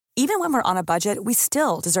Even when we're on a budget, we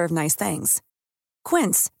still deserve nice things.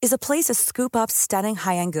 Quince is a place to scoop up stunning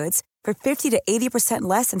high-end goods for 50 to 80%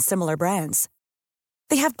 less than similar brands.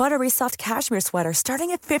 They have buttery soft cashmere sweaters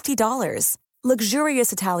starting at $50,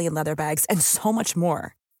 luxurious Italian leather bags, and so much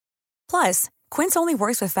more. Plus, Quince only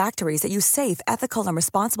works with factories that use safe, ethical, and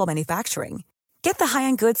responsible manufacturing. Get the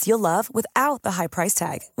high-end goods you'll love without the high price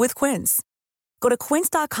tag with Quince. Go to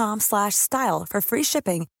quince.com/style for free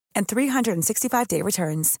shipping and 365-day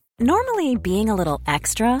returns. Normally, being a little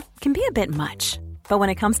extra can be a bit much. But when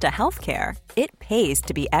it comes to healthcare, it pays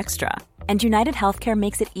to be extra. And United Healthcare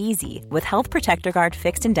makes it easy with Health Protector Guard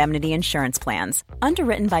fixed indemnity insurance plans.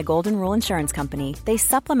 Underwritten by Golden Rule Insurance Company, they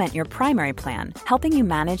supplement your primary plan, helping you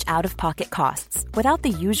manage out-of-pocket costs without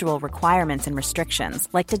the usual requirements and restrictions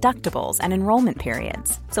like deductibles and enrollment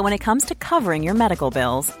periods. So when it comes to covering your medical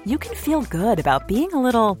bills, you can feel good about being a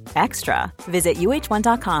little extra. Visit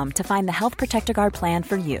uh1.com to find the Health Protector Guard plan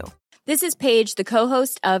for you. This is Paige, the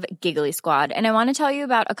co-host of Giggly Squad, and I want to tell you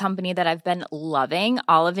about a company that I've been loving,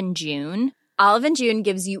 Olive & June. Olive & June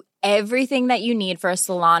gives you everything that you need for a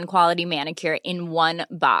salon-quality manicure in one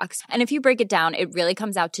box. And if you break it down, it really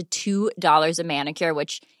comes out to $2 a manicure,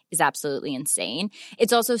 which is absolutely insane.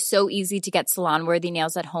 It's also so easy to get salon-worthy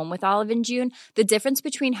nails at home with Olive & June. The difference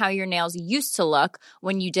between how your nails used to look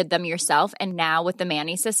when you did them yourself and now with the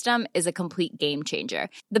Mani system is a complete game changer.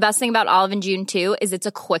 The best thing about Olive & June, too, is it's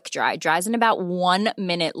a quick dry. Dries in about 1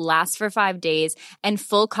 minute, lasts for 5 days, and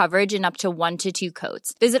full coverage in up to 1 to 2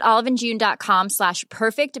 coats. Visit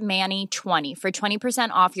oliveandjune.com/perfectmani20 for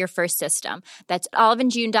 20% off your first system. That's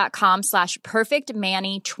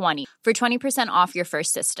oliveandjune.com/perfectmani20 for 20% off your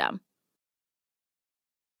first system.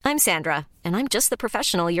 I'm Sandra, and I'm just the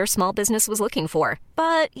professional your small business was looking for.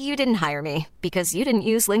 But you didn't hire me because you didn't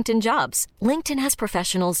use LinkedIn Jobs. LinkedIn has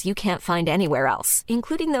professionals you can't find anywhere else,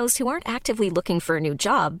 including those who aren't actively looking for a new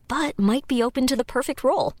job, but might be open to the perfect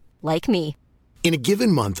role, like me. In a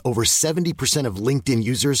given month, over 70% of LinkedIn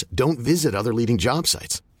users don't visit other leading job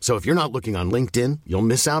sites. So if you're not looking on LinkedIn, you'll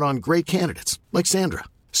miss out on great candidates, like Sandra.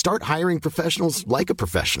 Start hiring professionals like a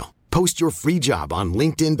professional. Post your free job on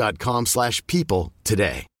linkedin.com/people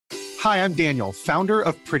today. Hi, I'm Daniel, founder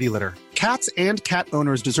of Pretty Litter. Cats and cat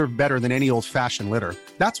owners deserve better than any old-fashioned litter.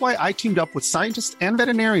 That's why I teamed up with scientists and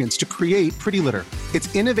veterinarians to create Pretty Litter.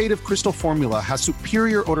 Its innovative crystal formula has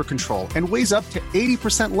superior odor control and weighs up to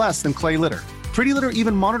 80% less than clay litter. Pretty Litter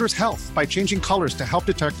even monitors health by changing colors to help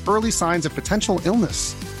detect early signs of potential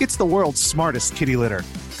illness. It's the world's smartest kitty litter.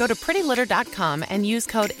 Go to prettylitter.com and use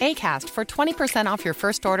code ACAST for 20% off your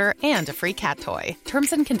first order and a free cat toy.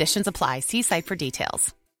 Terms and conditions apply. See site for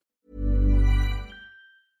details.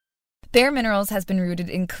 Bare Minerals has been rooted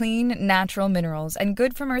in clean, natural minerals and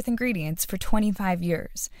good-from-earth ingredients for 25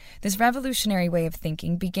 years. This revolutionary way of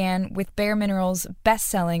thinking began with Bare Minerals'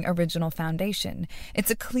 best-selling Original Foundation.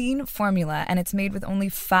 It's a clean formula, and it's made with only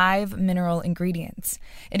 5 mineral ingredients.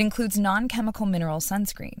 It includes non-chemical mineral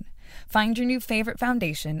sunscreen. Find your new favorite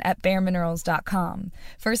foundation at bareminerals.com.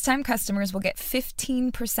 First-time customers will get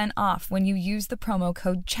 15% off when you use the promo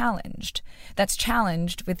code CHALLENGED. That's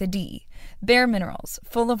CHALLENGED with a D. Bare Minerals,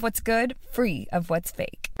 full of what's good, free of what's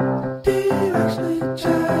fake.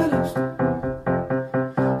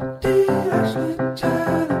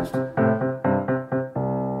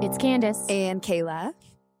 It's Candace. And Kayla.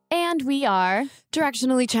 And we are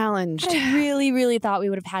Directionally Challenged. I really, really thought we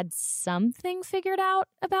would have had something figured out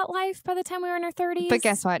about life by the time we were in our 30s. But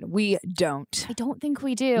guess what? We don't. I don't think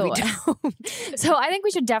we do. We don't. So I think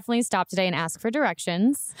we should definitely stop today and ask for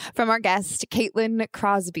directions. From our guest, Caitlin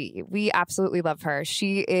Crosby. We absolutely love her.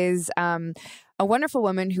 She is a wonderful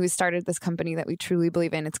woman who has started this company that we truly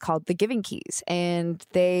believe in. It's called The Giving Keys. And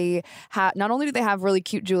they have, not only do they have really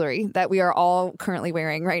cute jewelry that we are all currently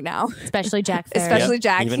wearing right now. Especially Jack Farrell. Especially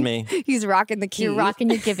Jack. Even me. He's rocking the key. You're rocking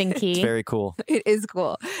your giving key. It's very cool. It is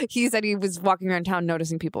cool. He said he was walking around town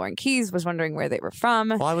noticing people wearing keys, was wondering where they were from.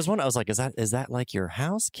 Well, I was wondering, I was like, is that like your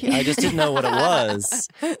house key? I just didn't know what it was.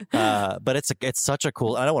 But it's such a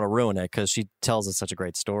cool, I don't want to ruin it because she tells us such a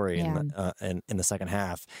great story in the second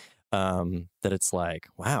half. That it's like,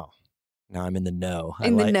 wow, now I'm in the know. I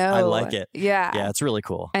like it. Yeah, it's really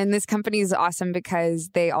cool. And this company is awesome because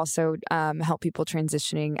they also help people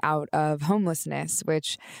transitioning out of homelessness,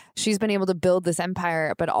 which she's been able to build this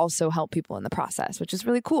empire, but also help people in the process, which is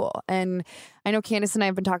really cool. And I know Candace and I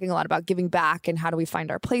have been talking a lot about giving back and how do we find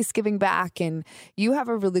our place giving back. And you have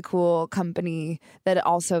a really cool company that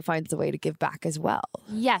also finds a way to give back as well.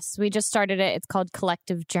 Yes, we just started it. It's called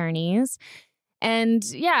Collective Journeys. And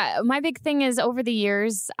yeah, my big thing is over the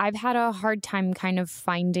years, I've had a hard time kind of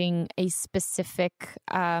finding a specific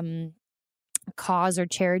cause or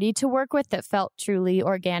charity to work with that felt truly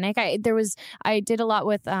organic. I did a lot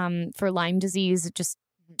with for Lyme disease, just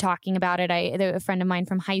talking about it. A friend of mine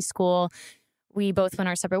from high school, we both went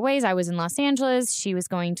our separate ways. I was in Los Angeles. She was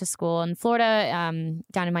going to school in Florida,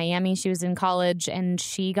 down in Miami. She was in college, and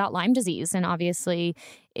she got Lyme disease. And obviously,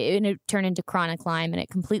 it turned into chronic Lyme, and it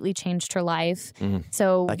completely changed her life.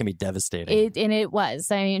 So that can be devastating. It was.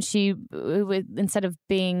 I mean, she instead of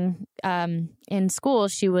being in school,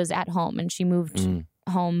 she was at home, and she moved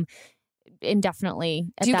home indefinitely.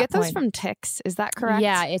 Do you get those from ticks? Is that correct?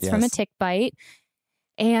 Yeah, it's from a tick bite.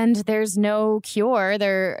 And there's no cure.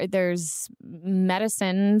 There's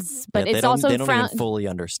medicines, but it's also they don't even fully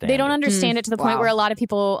understand. They don't understand it to the point where a lot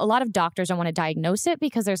of doctors don't want to diagnose it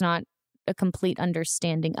because there's not a complete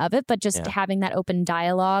understanding of it. But just having that open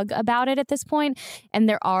dialogue about it at this point, and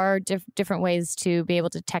there are different ways to be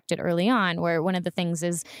able to detect it early on. Where one of the things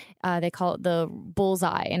is they call it the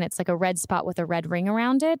bullseye, and it's like a red spot with a red ring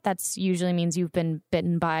around it. That's usually means you've been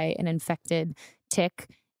bitten by an infected tick.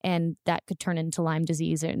 And that could turn into Lyme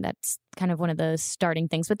disease, and that's kind of one of the starting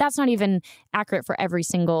things. But that's not even accurate for every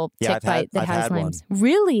single tick bite that has Lyme.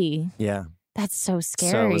 Really? Yeah. That's so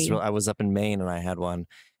scary. So I was up in Maine, and I had one,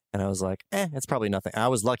 and I was like, it's probably nothing. I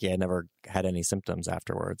was lucky; I never had any symptoms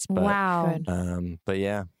afterwards. But, wow. But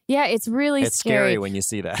yeah. Yeah, it's really scary when you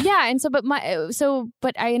see that. Yeah, and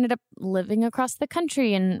but I ended up living across the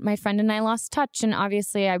country, and my friend and I lost touch, and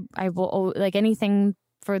obviously I will like anything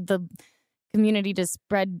for the community to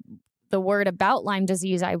spread the word about Lyme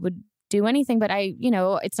disease, I would do anything. But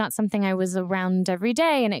it's not something I was around every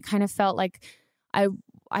day. And it kind of felt like I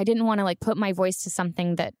didn't want to like put my voice to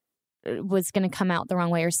something that was going to come out the wrong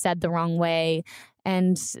way or said the wrong way.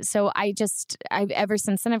 And so I've ever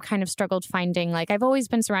since then, I've kind of struggled finding, like, I've always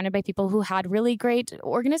been surrounded by people who had really great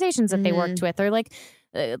organizations that they worked with, or like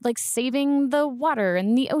saving the water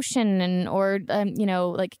and the ocean, or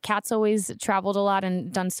like Kat's always traveled a lot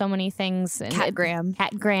and done so many things. Kat Graham.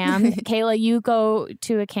 Kayla, you go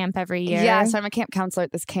to a camp every year. Yeah, so I'm a camp counselor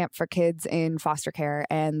at this camp for kids in foster care,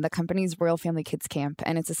 and the company's Royal Family Kids Camp.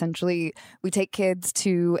 And it's essentially, we take kids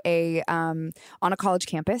to on a college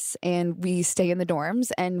campus, and we stay in the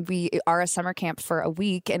dorms, and we are a summer camp for a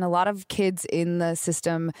week. And a lot of kids in the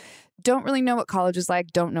system don't really know what college is like,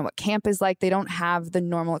 don't know what camp is like. They don't have the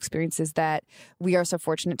normal experiences that we are so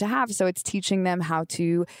fortunate to have. So it's teaching them how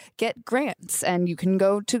to get grants, and you can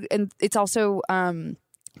go to, and it's also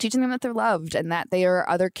teaching them that they're loved and that there are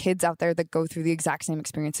other kids out there that go through the exact same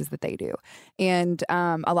experiences that they do. And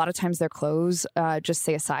a lot of times their clothes just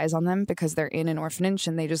say a size on them because they're in an orphanage,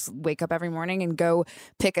 and they just wake up every morning and go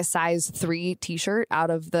pick a size 3 t-shirt out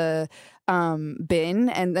of the bin,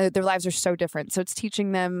 and their lives are so different. So it's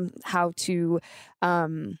teaching them how to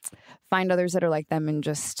find others that are like them, and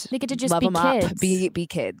just they get to just love be them kids. Up, be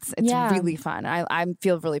kids. It's really fun. I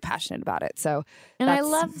feel really passionate about it. So, and I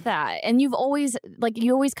love that. And you always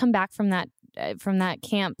come back from that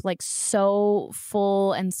camp like so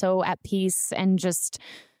full and so at peace, and just.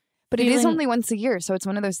 But it is only once a year, so it's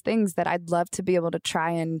one of those things that I'd love to be able to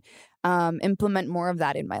try and implement more of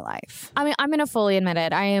that in my life. I mean, I'm going to fully admit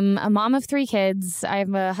it. I am a mom of 3 kids. I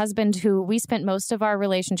have a husband who we spent most of our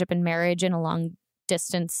relationship and marriage in a long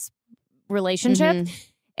distance relationship. Mm-hmm.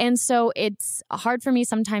 And so it's hard for me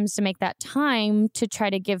sometimes to make that time to try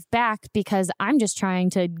to give back, because I'm just trying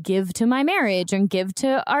to give to my marriage and give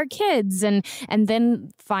to our kids, and then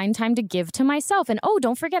find time to give to myself. And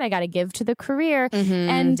don't forget, I got to give to the career. Mm-hmm.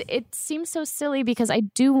 And it seems so silly, because I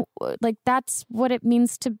do that's what it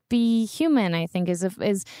means to be human, I think,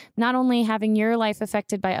 is not only having your life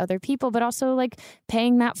affected by other people, but also like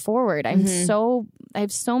paying that forward. I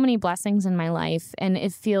have so many blessings in my life, and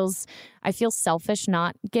I feel selfish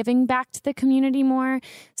not giving back to the community more.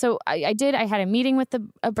 So I had a meeting with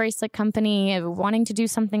a bracelet company wanting to do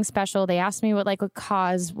something special. They asked me what a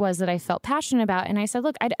cause was that I felt passionate about. And I said,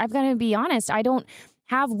 look, I've got to be honest. I don't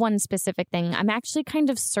have one specific thing. I'm actually kind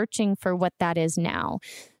of searching for what that is now.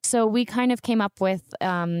 So we kind of came up with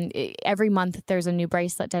every month there's a new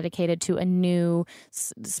bracelet dedicated to a new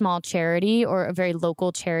small charity, or a very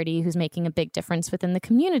local charity who's making a big difference within the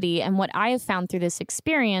community. And what I have found through this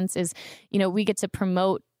experience is, we get to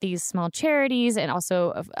promote these small charities, and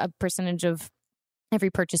also a percentage of every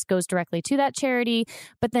purchase goes directly to that charity.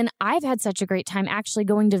 But then I've had such a great time actually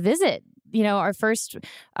going to visit. Our first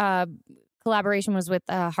collaboration was with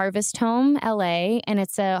Harvest Home LA, and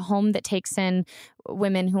it's a home that takes in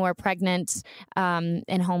women who are pregnant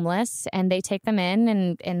and homeless, and they take them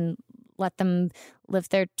in and let them live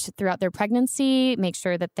there throughout their pregnancy, make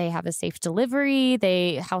sure that they have a safe delivery.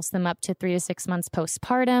 They house them up to 3 to 6 months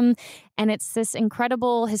postpartum. And it's this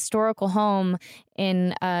incredible historical home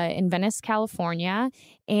in Venice, California.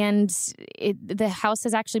 And the house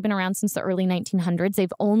has actually been around since the early 1900s.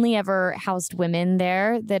 They've only ever housed women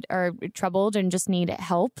there that are troubled and just need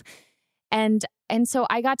help. And so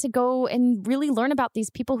I got to go and really learn about these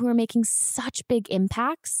people who are making such big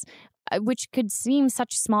impacts, which could seem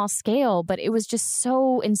such small scale, but it was just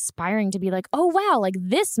so inspiring to be like, oh, wow, like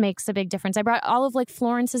this makes a big difference. I brought all of like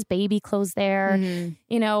Florence's baby clothes there.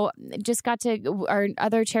 You know, just got to, our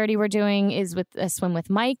other charity we're doing is with Swim with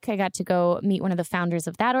Mike. I got to go meet one of the founders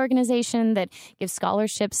of that organization that gives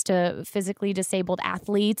scholarships to physically disabled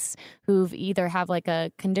athletes who've either have like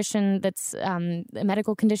a condition that's a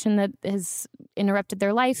medical condition that has interrupted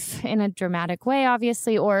their life in a dramatic way,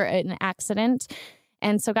 obviously, or an accident.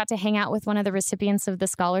 And so got to hang out with one of the recipients of the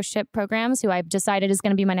scholarship programs who I've decided is going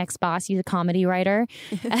to be my next boss. He's a comedy writer.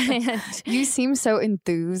 You seem so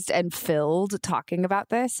enthused and filled talking about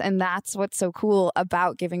this. And that's what's so cool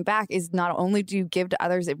about giving back is not only do you give to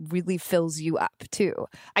others, it really fills you up too.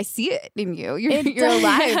 I see it in you. You're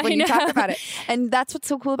alive when you talk about it. And that's what's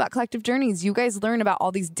so cool about Collective Journeys. You guys learn about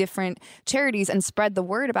all these different charities and spread the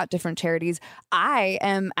word about different charities. I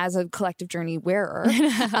am, as a Collective Journey wearer,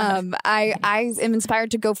 I am inspired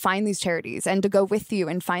to go find these charities and to go with you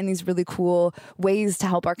and find these really cool ways to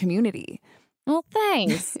help our community. Well,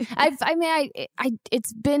 thanks.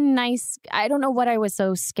 It's been nice. I don't know what I was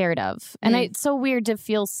so scared of. And it's so weird to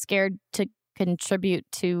feel scared to contribute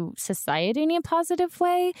to society in a positive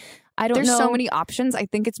way. I don't know. There's so many options. I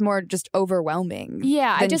think it's more just overwhelming.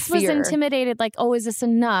 Yeah, I just was intimidated. Like, oh, is this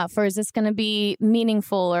enough? Or is this going to be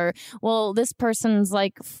meaningful? Or, well, this person's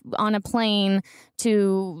like on a plane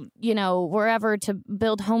to, you know, wherever to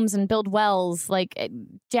build homes and build wells. Like,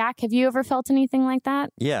 Jack, have you ever felt anything like that?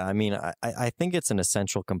 Yeah, I mean, I think it's an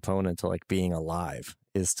essential component to like being alive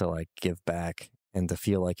is to like give back and to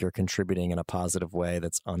feel like you're contributing in a positive way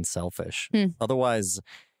that's unselfish. Otherwise,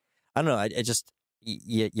 I don't know. I just...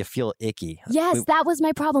 You feel icky. Yes, that was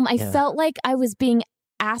my problem. I felt like I was being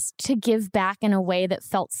asked to give back in a way that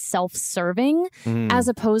felt self-serving as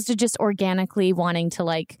opposed to just organically wanting to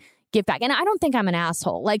like give back. And I don't think I'm an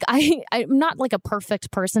asshole. Like I'm not like a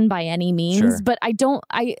perfect person by any means, but I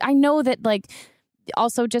know that like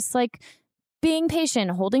also just like being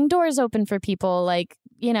patient, holding doors open for people, like,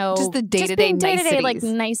 you know, just the day-to-day niceties. Like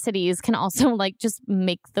niceties can also like just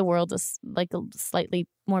make the world a slightly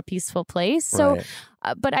more peaceful place. So,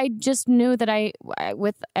 but I just knew that I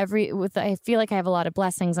feel like I have a lot of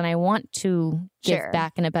blessings and I want to give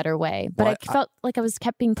back in a better way. But I felt like I was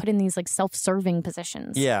kept being put in these like self-serving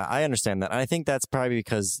positions. Yeah, I understand that. And I think that's probably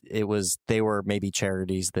because they were maybe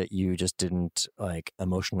charities that you just didn't like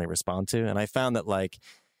emotionally respond to. And I found that like,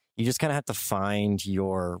 you just kind of have to find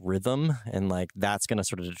your rhythm and like that's going to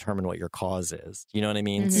sort of determine what your cause is. You know what I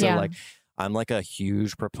mean? So like I'm like a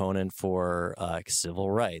huge proponent for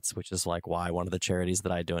civil rights, which is like why one of the charities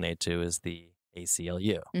that I donate to is the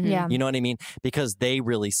ACLU. Yeah. You know what I mean? Because they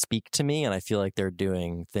really speak to me and I feel like they're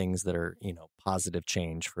doing things that are, you know, positive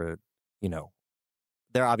change for, you know,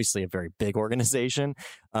 they're obviously a very big organization.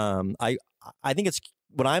 I think it's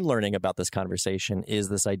what I'm learning about this conversation is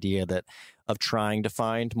this idea that of trying to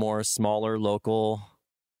find more smaller local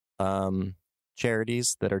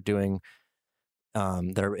charities that are doing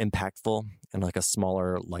that are impactful and like a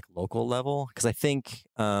smaller like local level. Because I think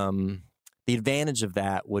the advantage of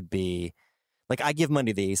that would be like I give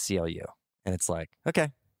money to the ACLU and it's like, okay,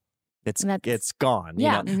 it's gone.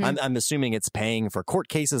 Yeah. You know? I'm assuming it's paying for court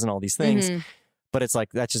cases and all these things, but it's like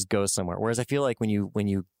that just goes somewhere. Whereas I feel like when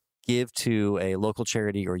you give to a local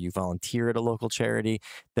charity or you volunteer at a local charity,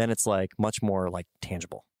 then it's like much more like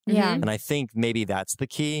tangible. Yeah. And I think maybe that's the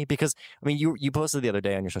key because I mean you posted the other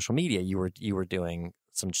day on your social media you were doing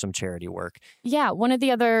some charity work. Yeah, one of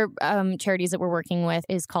the other charities that we're working with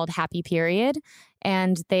is called Happy Period,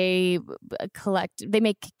 and they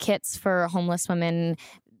make kits for homeless women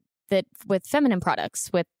that with feminine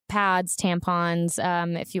products, with pads, tampons.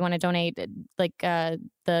 If you want to donate, like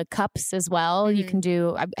the cups as well, you can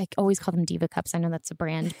do. I always call them Diva cups. I know that's a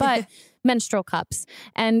brand, but menstrual cups.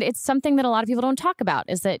 And it's something that a lot of people don't talk about.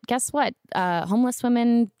 Is that guess what? Homeless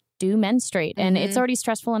women do menstruate, and it's already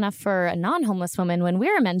stressful enough for a non-homeless woman when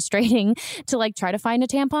we're menstruating to like try to find a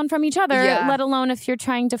tampon from each other. Let alone if you're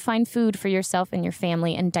trying to find food for yourself and your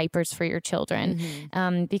family and diapers for your children,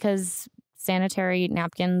 because sanitary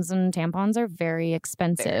napkins and tampons are very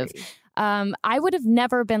expensive. I would have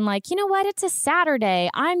never been like, you know what, it's a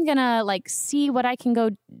Saturday, I'm gonna like see what I can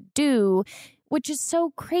go do which is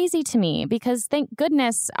so crazy to me because thank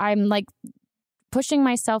goodness I'm like pushing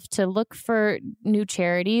myself to look for new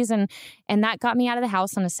charities. And that got me out of the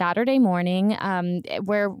house on a Saturday morning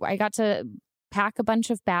where I got to pack a bunch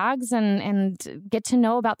of bags and get to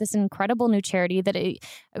know about this incredible new charity that a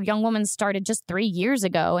young woman started just 3 years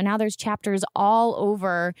ago. And now there's chapters all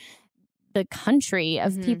over the country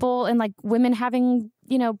of people and like women having,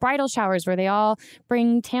 bridal showers where they all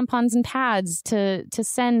bring tampons and pads to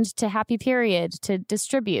send to Happy Period to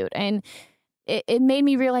distribute. And it made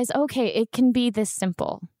me realize, okay, it can be this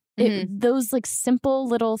simple. Those like simple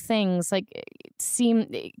little things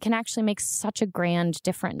it can actually make such a grand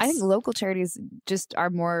difference. I think local charities just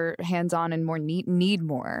are more hands-on and more need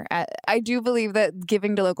more. I do believe that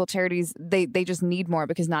giving to local charities, they just need more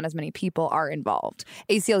because not as many people are involved.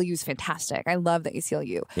 ACLU is fantastic. I love the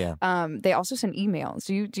ACLU. Yeah. They also send emails.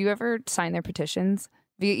 Do you ever sign their petitions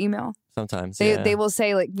via email? Sometimes they will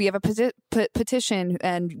say like, we have a petition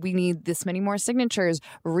and we need this many more signatures.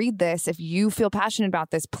 Read this. If you feel passionate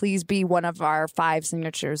about this, please be one of our 5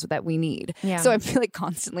 signatures that we need. Yeah. So I feel like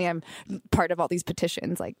constantly I'm part of all these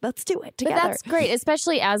petitions. Like, let's do it together. But that's great,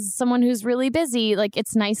 especially as someone who's really busy. Like,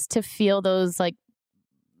 it's nice to feel those like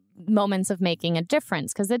moments of making a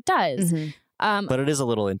difference because it does. But it is a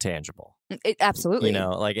little intangible. Absolutely.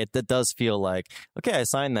 Like it does feel like, okay, I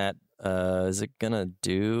signed that. Is it going to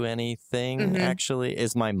do anything actually?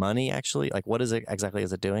 Is my money actually, like, what is it exactly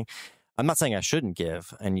is it doing? I'm not saying I shouldn't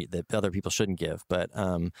give and that other people shouldn't give, but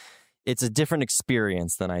it's a different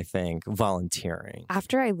experience than I think volunteering.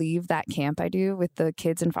 After I leave that camp I do with the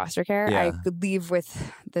kids in foster care, I leave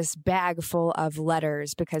with this bag full of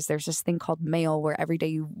letters because there's this thing called mail where every day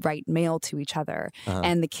you write mail to each other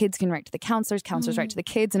and the kids can write to the counselors write to the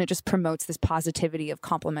kids, and it just promotes this positivity of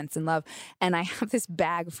compliments and love. And I have this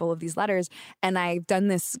bag full of these letters, and I've done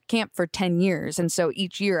this camp for 10 years. And so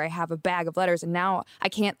each year I have a bag of letters, and now I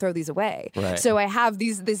can't throw these away. Right. So I have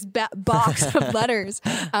this box of letters.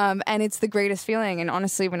 And it's the greatest feeling. And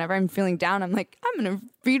honestly, whenever I'm feeling down, I'm like, I'm going to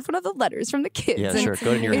read one of the letters from the kids. Yeah, sure.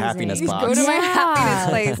 Go to your happiness box. Go to my happiness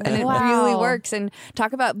place. And it really works. And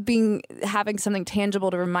talk about having something tangible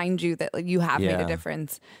to remind you that like, you have made a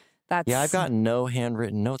difference. I've gotten no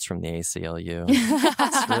handwritten notes from the ACLU.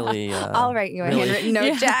 It's really... I'll write you a handwritten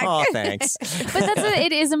note, Jack. Oh, thanks. But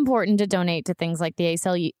it is important to donate to things like the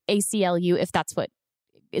ACLU if that's what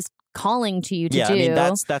is calling to you to do. I mean,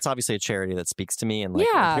 that's obviously a charity that speaks to me, and like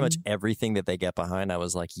pretty much everything that they get behind, I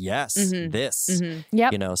was like, yes, this.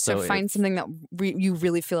 Yep. So find something that you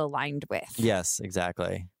really feel aligned with. Yes,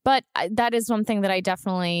 exactly. But that is one thing that I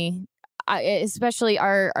definitely, especially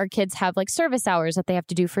our kids have like service hours that they have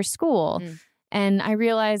to do for school, and I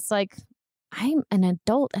realized like, I'm an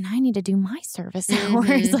adult and I need to do my service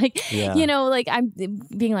hours. Like, like I'm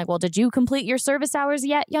being like, well, did you complete your service hours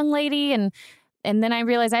yet, young lady? And then I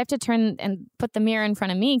realized I have to turn and put the mirror in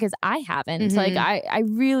front of me because I haven't. Like, I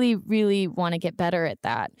really, really want to get better at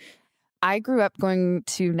that. I grew up going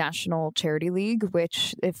to National Charity League,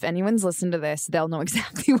 which if anyone's listened to this, they'll know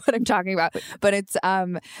exactly what I'm talking about. But it's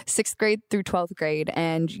 6th grade through 12th grade,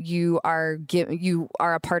 and you are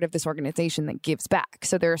a part of this organization that gives back.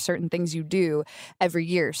 So there are certain things you do every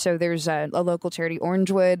year. So there's a local charity,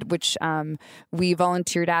 Orangewood, which we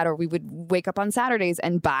volunteered at, or we would wake up on Saturdays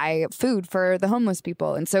and buy food for the homeless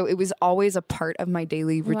people. And so it was always a part of my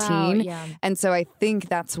daily routine. Wow, yeah. And so I think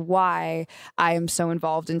that's why I am so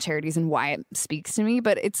involved in charities and why it speaks to me.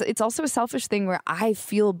 But it's also a selfish thing where I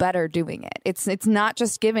feel better doing it. It's not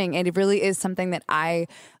just giving. It really is something that I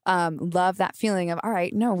love, that feeling of, all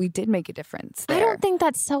right, no, we did make a difference there. I don't think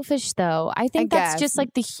that's selfish, though. I think that's just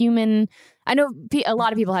like the human. I know a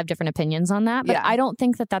lot of people have different opinions on that, but I don't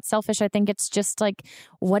think that that's selfish. I think it's just like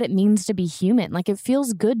what it means to be human. Like, it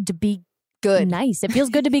feels good to be good. Nice. It feels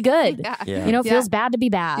good to be good. It feels bad to be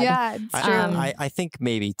bad. Yeah, it's true. I think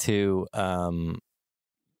maybe too,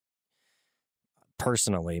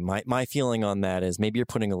 personally, my feeling on that is maybe you're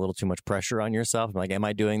putting a little too much pressure on yourself. I'm like, am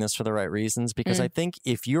I doing this for the right reasons? Because I think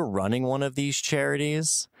if you're running one of these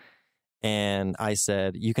charities and I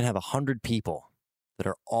said, you can have 100 people that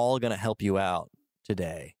are all going to help you out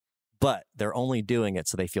today, but they're only doing it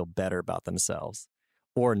so they feel better about themselves,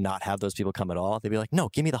 or not have those people come at all, they'd be like, no,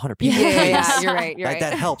 give me the 100 people. Yeah, you're right. You're like,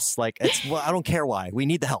 right. that helps. Like, I don't care why. We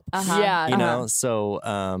need the help. You know? So,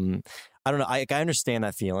 I don't know. I understand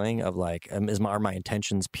that feeling of like, are my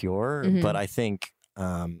intentions pure? But I think,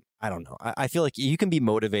 I don't know. I feel like you can be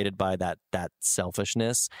motivated by that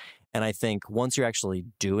selfishness. And I think once you're actually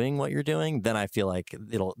doing what you're doing, then I feel like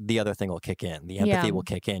the other thing will kick in. The empathy will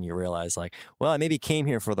kick in. You realize like, well, I maybe came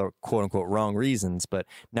here for the quote unquote wrong reasons, but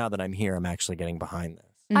now that I'm here, I'm actually getting behind this.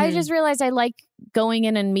 I just realized I like going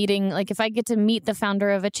in and meeting, like if I get to meet the founder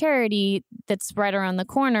of a charity that's right around the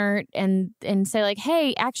corner and say like,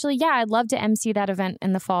 hey, actually, yeah, I'd love to MC that event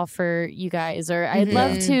in the fall for you guys. Or I'd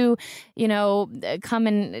love to, you know, come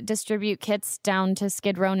and distribute kits down to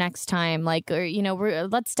Skid Row next time. Like, or, you know,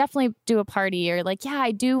 let's definitely do a party. Or like, yeah,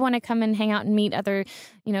 I do want to come and hang out and meet other,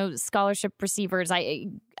 you know, scholarship receivers.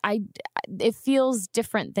 It feels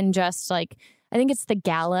different than just like, I think it's the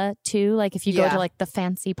gala too. Like if you go to like the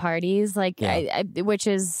fancy parties, like which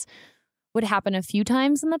would happen a few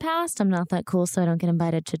times in the past. I'm not that cool, so I don't get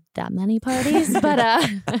invited to that many parties. But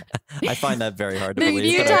I find that very hard to believe. The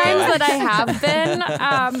few times that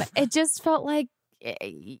I have been, it just felt like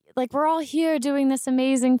we're all here doing this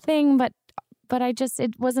amazing thing, but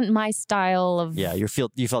it wasn't my style of. Yeah, you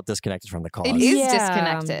felt disconnected from the cause. It is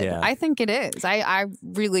disconnected. Yeah. I think it is. I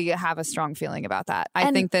really have a strong feeling about that.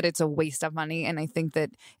 I think that it's a waste of money, and I think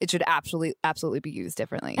that it should absolutely be used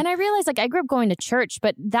differently. And I realized, like, I grew up going to church,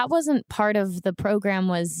 but that wasn't part of the program.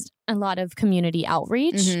 Was a lot of community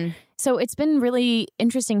outreach. So it's been really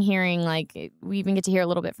interesting hearing, like, we even get to hear a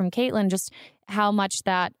little bit from Caitlin, just how much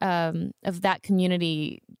that of that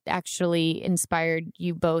community actually inspired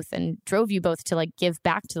you both and drove you both to like give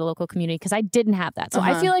back to the local community, because I didn't have that. So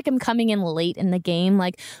I feel like I'm coming in late in the game.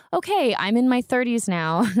 Like, okay, I'm in my 30s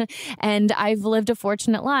now and I've lived a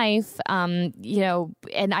fortunate life, you know,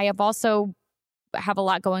 and I have also have a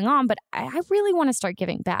lot going on, but I really want to start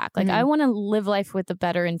giving back. Like I want to live life with a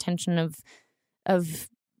better intention of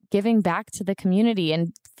giving back to the community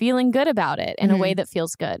and feeling good about it in a way that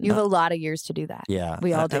feels good. You have a lot of years to do that. Yeah.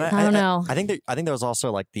 We all do. I don't know. I think there was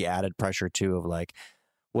also like the added pressure too of like,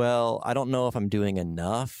 well, I don't know if I'm doing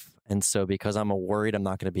enough. And so because I'm worried I'm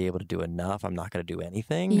not going to be able to do enough, I'm not going to do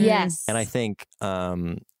anything. Yes. And I think,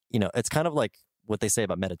 you know, it's kind of like what they say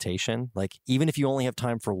about meditation. Like, even if you only have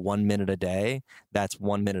time for 1 minute a day, that's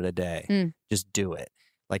 1 minute a day. Just do it.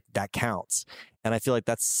 Like, that counts. And I feel like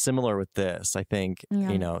that's similar with this. I think,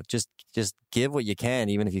 you know, just give what you can,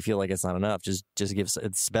 even if you feel like it's not enough. Just give.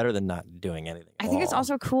 It's better than not doing anything. I think it's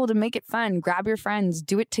also cool to make it fun. Grab your friends,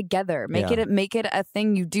 do it together. Make it a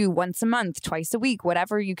thing you do once a month, twice a week,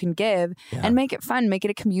 whatever you can give, and make it fun. Make it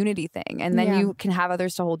a community thing, and then you can have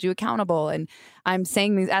others to hold you accountable. And I'm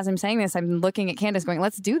saying these as I'm saying this, I'm looking at Candace, going,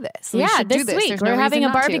 "Let's do this. We should do this. Week There's we're no having a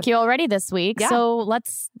reason not barbecue to." already this week, so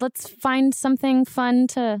let's find something fun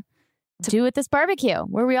to do at this barbecue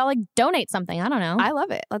where we all like donate something. I don't know. I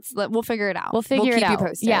love it. We'll figure it out. We'll keep it out. You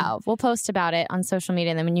posted. Yeah, we'll post about it on social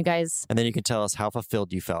media, and then when you guys, and then you can tell us how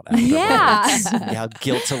fulfilled you felt afterwards. How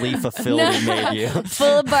guiltily fulfilled it made you.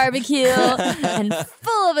 Full of barbecue and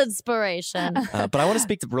full of inspiration. But I want to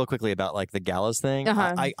speak real quickly about like the galas thing.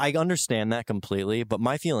 I understand that completely, but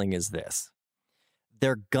my feeling is this.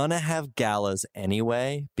 They're gonna have galas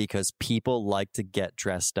anyway because people like to get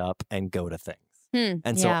dressed up and go to things.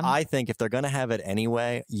 And so I think if they're going to have it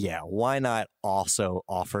anyway, why not also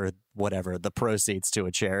offer whatever the proceeds to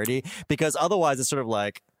a charity? Because otherwise it's sort of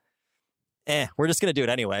like, we're just going to do it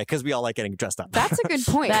anyway because we all like getting dressed up. That's a good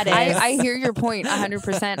point. I hear your point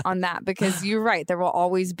 100% on that, because you're right. There will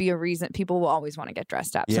always be a reason. People will always want to get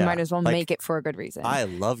dressed up. So might as well make it for a good reason. I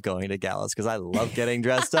love going to galas because I love getting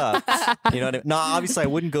dressed up. You know what I mean? No, obviously I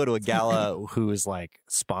wouldn't go to a gala who is like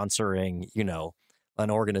sponsoring, you know, an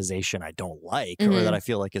organization I don't like or that I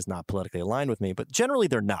feel like is not politically aligned with me, but generally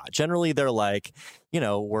they're not. Generally they're like, you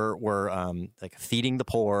know, we're like feeding the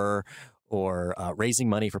poor or raising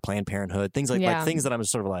money for Planned Parenthood, things like things that I'm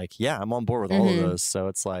sort of like, I'm on board with all of those. So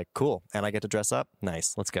it's like, cool. And I get to dress up.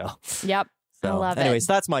 Nice. Let's go. Yep. So, I love anyways,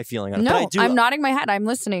 that's my feeling on it. No, I'm nodding my head. I'm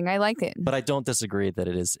listening. I like it. But I don't disagree that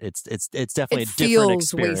it is. It's definitely a different feels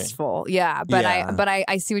experience. Wasteful. Yeah, but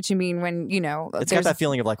I see what you mean when, you know, it's got that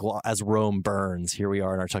feeling of like, well, as Rome burns, here we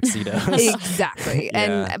are in our tuxedos. Exactly.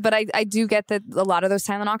 But I do get that a lot of those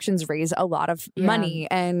silent auctions raise a lot of money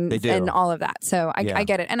and all of that. So I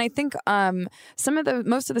get it. And I think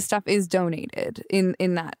most of the stuff is donated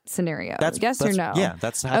in that scenario. Yes or no? Yeah,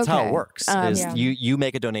 that's how it works. You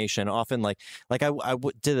make a donation often like I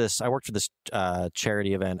did this. I worked for this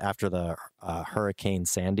charity event after the Hurricane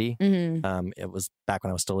Sandy. It was back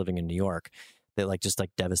when I was still living in New York. That like just like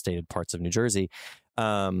devastated parts of New Jersey,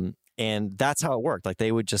 and that's how it worked. Like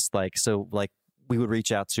they would just like we would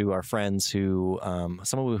reach out to our friends who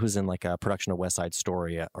someone who's in like a production of West Side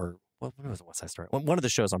Story or what was it, West Side Story? One of the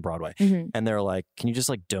shows on Broadway, and they're like, "Can you just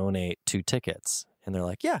like donate 2 tickets?" And they're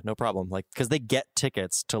like, yeah, no problem. Like, because they get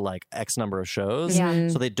tickets to like X number of shows.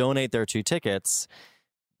 So they donate their 2 tickets.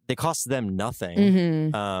 They cost them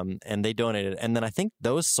nothing. And they donated. And then I think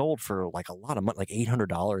those sold for like a lot of money, like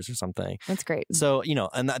 $800 or something. That's great. So, you know,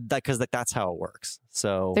 and that because that's how it works.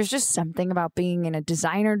 So there's just something about being in a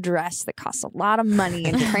designer dress that costs a lot of money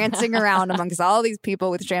and prancing around amongst all these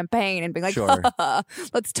people with champagne and being like, Sure.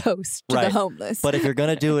 let's toast to the homeless. But if you're going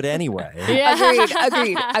to do it anyway,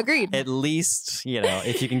 Agreed. At least,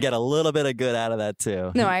 if you can get a little bit of good out of that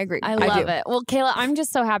too. No, I agree. I love it. Well, Kayla, I'm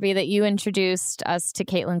just so happy that you introduced us to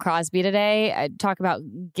Caitlin Crosby today. Talk about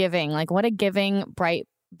giving. Like, what a giving, bright,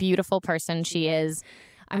 beautiful person she is.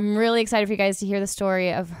 I'm really excited for you guys to hear the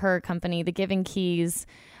story of her company, The Giving Keys.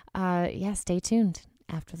 Stay tuned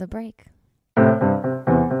after the break.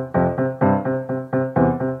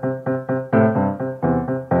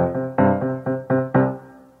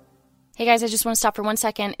 Hey guys, I just want to stop for 1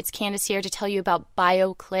 second. It's Candace here to tell you about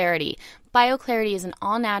BioClarity. BioClarity is an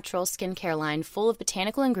all-natural skincare line full of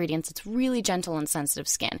botanical ingredients that's really gentle on sensitive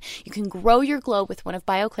skin. You can grow your glow with one of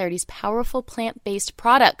BioClarity's powerful plant-based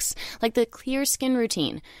products, like the Clear Skin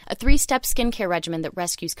Routine, a 3-step skincare regimen that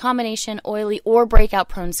rescues combination, oily, or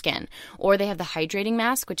breakout-prone skin. Or they have the Hydrating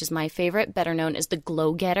Mask, which is my favorite, better known as the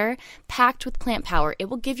Glow Getter. Packed with plant power, it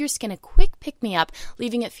will give your skin a quick pick-me-up,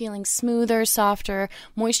 leaving it feeling smoother, softer,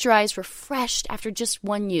 moisturized, refreshed after just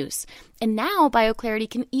one use. And now BioClarity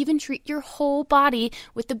can even treat your whole body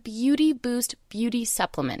with the Beauty Boost Beauty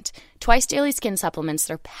Supplement. Twice daily skin supplements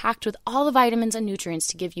that are packed with all the vitamins and nutrients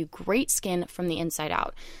to give you great skin from the inside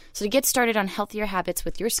out. So to get started on healthier habits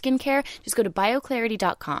with your skincare, just go to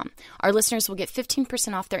BioClarity.com. Our listeners will get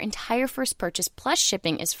 15% off their entire first purchase, plus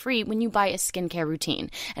shipping is free when you buy a skincare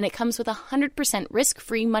routine. And it comes with a 100%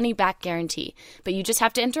 risk-free money-back guarantee. But you just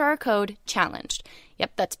have to enter our code, CHALLENGED.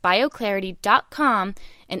 Yep, that's BioClarity.com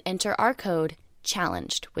and enter our code,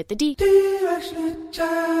 CHALLENGED, with the D.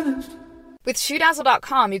 With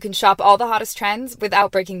ShoeDazzle.com, you can shop all the hottest trends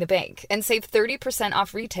without breaking the bank and save 30%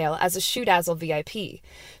 off retail as a ShoeDazzle VIP.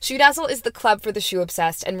 ShoeDazzle is the club for the shoe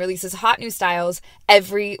obsessed and releases hot new styles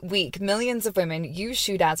every week. Millions of women use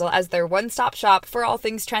ShoeDazzle as their one-stop shop for all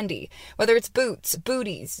things trendy. Whether it's boots,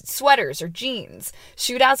 booties, sweaters, or jeans,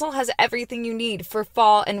 ShoeDazzle has everything you need for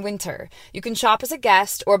fall and winter. You can shop as a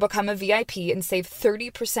guest or become a VIP and save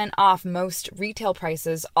 30% off most retail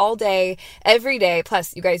prices all day, every day.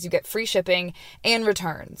 Plus, you get free shipping and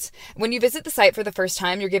returns. When you visit the site for the first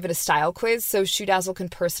time, you're given a style quiz so ShoeDazzle can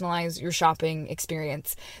personalize your shopping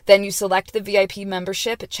experience. Then you select the VIP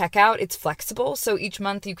membership at checkout. It's flexible, so each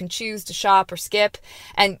month you can choose to shop or skip.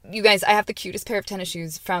 And you guys, I have the cutest pair of tennis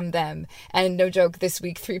shoes from them. And no joke, this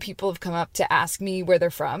week 3 people have come up to ask me where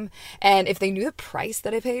they're from. And if they knew the price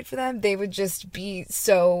that I paid for them, they would just be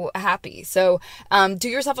so happy. So do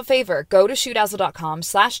yourself a favor. Go to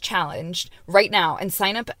ShoeDazzle.com/challenged right now and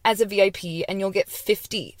sign up as a VIP, and you'll get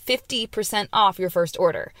 50% off your first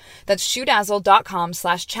order. That's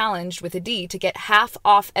ShoeDazzle.com/challenged with a D to get half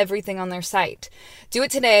off everything on their site. Do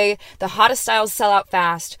it today. The hottest styles sell out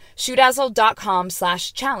fast.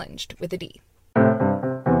 ShoeDazzle.com/challenged with a D.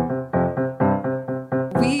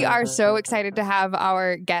 We are so excited to have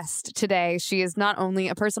our guest today. She is not only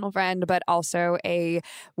a personal friend, but also a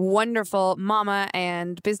wonderful mama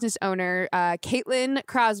and business owner, Caitlin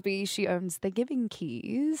Crosby. She owns The Giving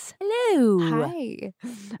Keys. Hello. Hi.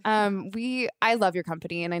 I love your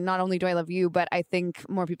company, and not only do I love you, but I think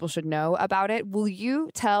more people should know about it. Will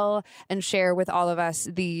you tell and share with all of us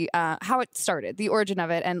the how it started, the origin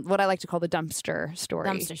of it, and what I like to call the dumpster story?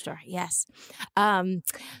 Dumpster story, yes.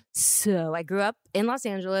 So I grew up in Los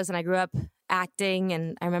Angeles, and I grew up acting,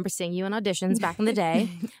 and I remember seeing you in auditions back in the day.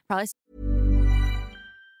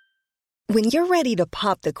 When you're ready to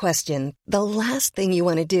pop the question, the last thing you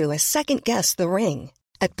want to do is second-guess the ring.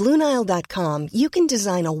 At BlueNile.com, you can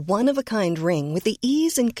design a one-of-a-kind ring with the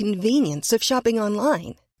ease and convenience of shopping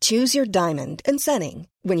online. Choose your diamond and setting.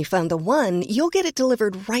 When you find the one, you'll get it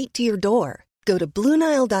delivered right to your door. Go to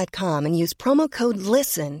BlueNile.com and use promo code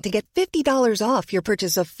LISTEN to get $50 off your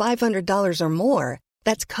purchase of $500 or more.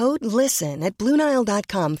 That's code LISTEN at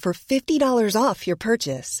BlueNile.com for $50 off your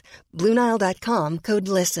purchase. BlueNile.com, code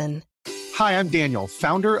LISTEN. Hi, I'm Daniel,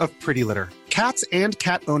 founder of Pretty Litter. Cats and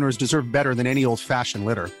cat owners deserve better than any old-fashioned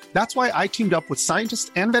litter. That's why I teamed up with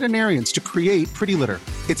scientists and veterinarians to create Pretty Litter.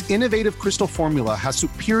 Its innovative crystal formula has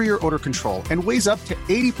superior odor control and weighs up to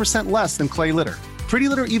 80% less than clay litter. Pretty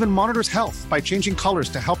Litter even monitors health by changing colors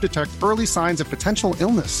to help detect early signs of potential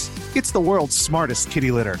illness. It's the world's smartest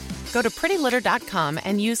kitty litter. Go to prettylitter.com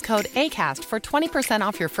and use code ACAST for 20%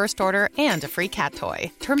 off your first order and a free cat toy.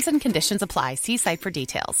 Terms and conditions apply. See site for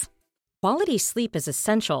details. Quality sleep is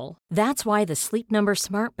essential. That's why the Sleep Number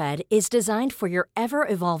Smart Bed is designed for your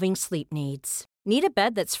ever-evolving sleep needs. Need a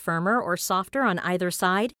bed that's firmer or softer on either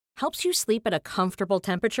side? Helps you sleep at a comfortable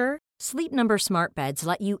temperature? Sleep Number Smart Beds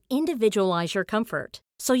let you individualize your comfort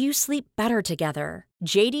so you sleep better together.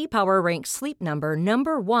 J.D. Power ranks Sleep Number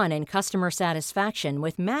number 1 in customer satisfaction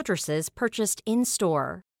with mattresses purchased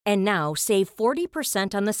in-store. And now, save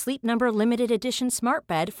 40% on the Sleep Number Limited Edition Smart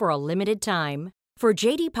Bed for a limited time. For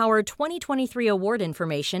J.D. Power 2023 award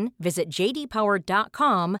information, visit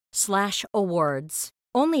jdpower.com/awards.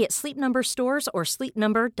 Only at Sleep Number stores or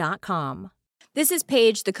sleepnumber.com. This is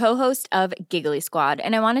Paige, the co-host of Giggly Squad,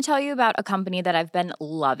 and I want to tell you about a company that I've been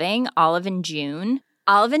loving, Olive & June.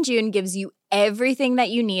 Olive & June gives you everything that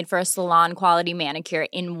you need for a salon-quality manicure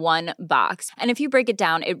in one box. And if you break it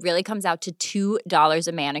down, it really comes out to $2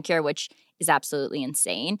 a manicure, which is absolutely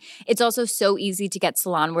insane. It's also so easy to get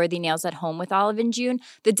salon-worthy nails at home with Olive & June.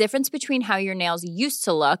 The difference between how your nails used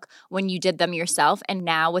to look when you did them yourself and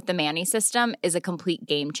now with the Mani system is a complete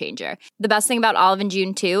game changer. The best thing about Olive &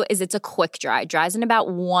 June, too, is it's a quick dry. Dries in about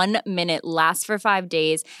 1 minute, lasts for 5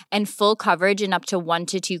 days, and full coverage in up to 1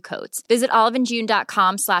 to 2 coats. Visit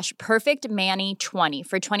oliveandjune.com/perfectmani20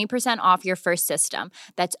 for 20% off your first system.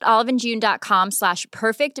 That's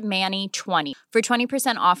oliveandjune.com/perfectmani20 for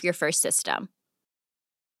 20% off your first system.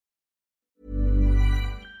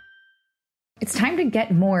 It's time to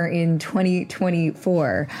get more in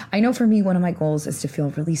 2024. I know for me, one of my goals is to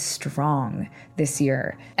feel really strong this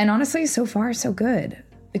year. And honestly, so far, so good.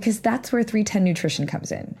 Because that's where 310 Nutrition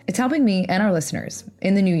comes in. It's helping me and our listeners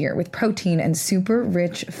in the new year with protein and super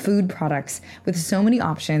rich food products with so many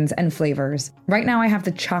options and flavors. Right now I have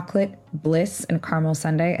the chocolate bliss and caramel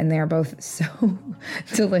sundae, and they are both so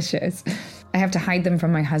delicious. I have to hide them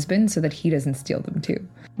from my husband so that he doesn't steal them too.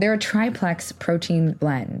 They're a triplex protein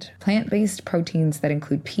blend, plant-based proteins that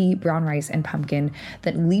include pea, brown rice, and pumpkin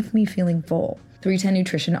that leave me feeling full. 310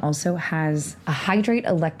 Nutrition also has a Hydrate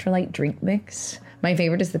electrolyte drink mix. My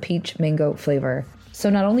favorite is the peach mango flavor. So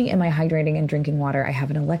not only am I hydrating and drinking water, I have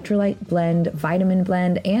an electrolyte blend, vitamin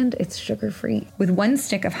blend, and it's sugar-free. With 1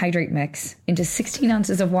 stick of Hydrate mix into 16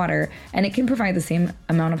 ounces of water, and it can provide the same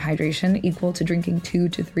amount of hydration equal to drinking 2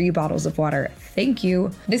 to 3 bottles of water. Thank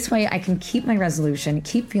you. This way I can keep my resolution,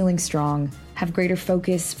 keep feeling strong, have greater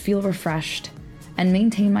focus, feel refreshed, and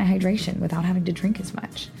maintain my hydration without having to drink as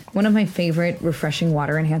much. One of my favorite refreshing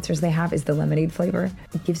water enhancers they have is the lemonade flavor.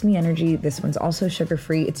 It gives me energy. This one's also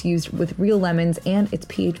sugar-free. It's used with real lemons and it's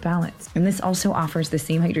pH balanced. And this also offers the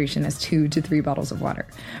same hydration as 2 to 3 bottles of water.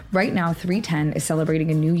 Right now, 310 is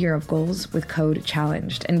celebrating a new year of goals with code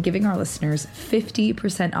CHALLENGED and giving our listeners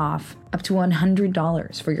 50% off up to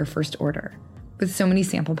 $100 for your first order. With so many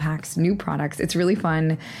sample packs, new products, it's really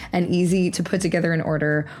fun and easy to put together an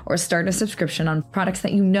order or start a subscription on products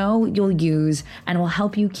that you know you'll use and will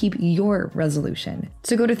help you keep your resolution.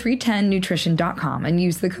 So go to 310nutrition.com and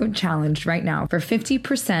use the code CHALLENGED right now for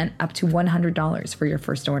 50% up to $100 for your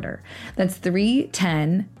first order. That's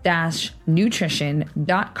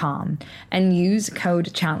 310-nutrition.com and use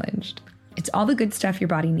code CHALLENGED. It's all the good stuff your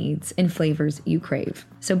body needs in flavors you crave.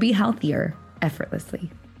 So be healthier effortlessly.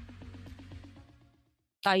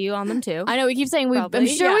 Saw you on them too. I know we keep saying I'm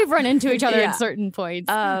sure we've run into each other at certain points.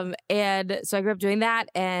 And so I grew up doing that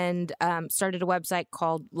and started a website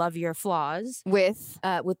called Love Your Flaws with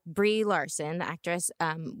Brie Larson, the actress.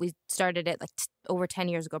 We started it like over 10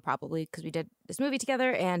 years ago, probably, because we did this movie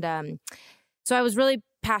together. And so I was really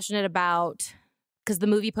passionate about, because the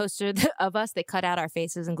movie poster of us, they cut out our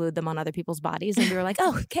faces and glued them on other people's bodies. And we were like,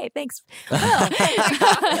 oh, okay, thanks. Well,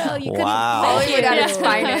 you couldn't. Hollywood at its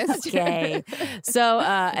finest. Okay. So,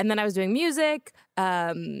 and then I was doing music.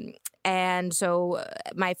 And so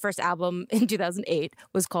my first album in 2008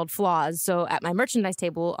 was called Flaws. So at my merchandise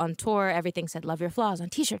table on tour, everything said Love Your Flaws on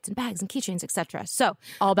T-shirts and bags and keychains, etc. So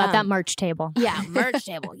all about that merch table. Yeah, merch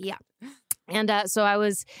table. Yeah. And so I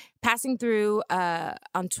was passing through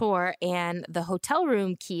on tour, and the hotel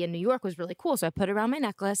room key in New York was really cool. So I put it around my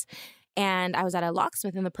necklace, and I was at a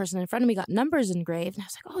locksmith, and the person in front of me got numbers engraved. And I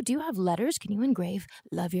was like, oh, do you have letters? Can you engrave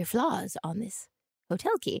Love Your Flaws on this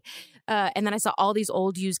hotel key? And then I saw all these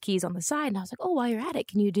old used keys on the side, and I was like, oh, while you're at it,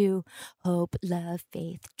 can you do hope, love,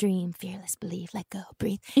 faith, dream, fearless, believe, let go,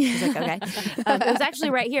 breathe? I was like, okay. It was actually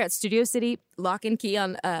right here at Studio City Lock and Key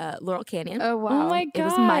on Laurel Canyon. Oh, wow. Oh, my gosh. It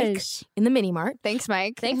was Mike in the Mini Mart. Thanks,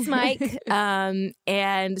 Mike. Thanks, Mike.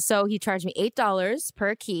 And so he charged me $8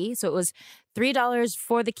 per key. So it was $3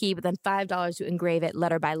 for the key, but then $5 to engrave it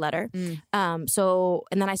letter by letter. And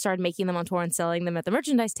then I started making them on tour and selling them at the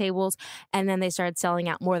merchandise tables. And then they started selling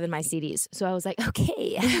out more than my CDs. So I was like,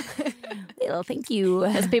 okay, well, thank you.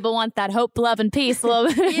 Because people want that hope, love, and peace.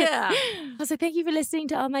 Love. Yeah. was like, thank you for listening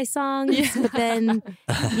to all my songs. But then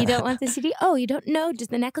you don't want the CD? Oh, you don't know? Just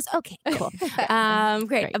the necklace? Okay, cool.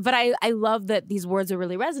 Great. But I love that these words are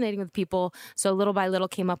really resonating with people. So little by little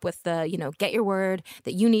came up with the, get your word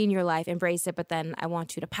that you need in your life, embrace it, but then I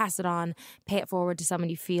want you to pass it on, pay it forward to someone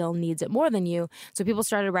you feel needs it more than you. So people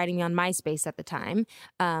started writing me on MySpace at the time,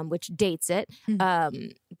 which dates it,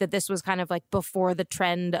 that this was kind of like before the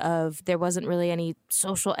trend of there wasn't really any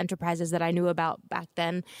social enterprises that I knew about back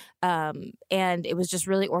then. And it was just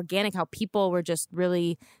really organic how people were just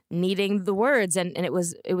really needing the words. And it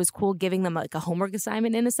was cool giving them like a homework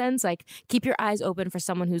assignment in a sense, like keep your eyes open for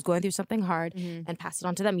someone who's going through something hard and pass it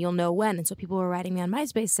on to them. You'll know when. And so people were writing me on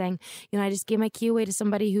MySpace saying, I just gave my key away to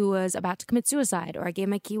somebody who was about to commit suicide, or I gave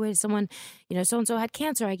my key away to someone, so-and-so had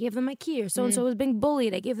cancer, I gave them my key, or so-and-so was being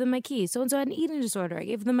bullied, I gave them my key, so-and-so had an eating disorder, I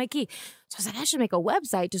gave them my key. So I was like, I should make a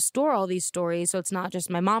website to store all these stories so it's not just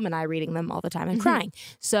my mom and I reading them all the time and crying.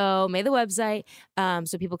 So made the website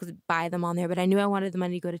so people could buy them on there, but I knew I wanted the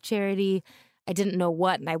money to go to charity. I didn't know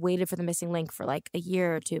what, and I waited for the missing link for like a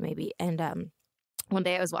year or two maybe. And one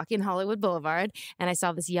day I was walking Hollywood Boulevard and I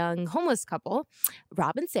saw this young homeless couple,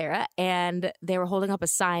 Rob and Sarah, and they were holding up a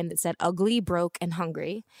sign that said ugly, broke, and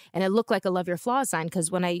hungry. And it looked like a Love Your Flaws sign because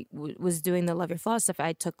when I was doing the Love Your Flaws stuff,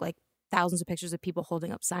 I took like thousands of pictures of people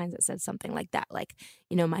holding up signs that said something like that. Like,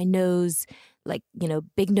 my nose, like,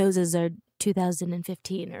 big noses are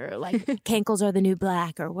 2015, or like cankles are the new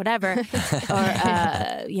black, or whatever, or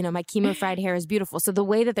my chemo fried hair is beautiful. So the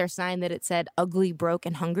way that they're signed, that it said ugly, broke,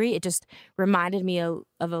 and hungry, it just reminded me of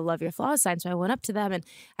a Love Your Flaws sign. So I went up to them and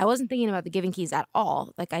I wasn't thinking about the Giving Keys at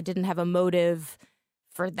all. Like I didn't have a motive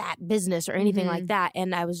for that business or anything like that.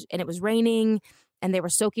 And it was raining and they were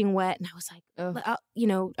soaking wet. And I was like,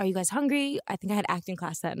 are you guys hungry? I think I had acting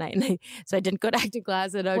class that night. And so I didn't go to acting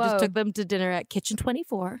class, and I just took them to dinner at Kitchen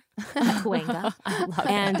 24 at Cahuenga.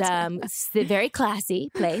 And very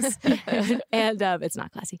classy place. And it's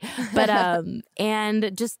not classy. But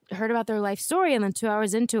and just heard about their life story. And then 2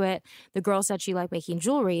 hours into it, the girl said she liked making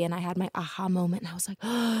jewelry. And I had my aha moment. And I was like,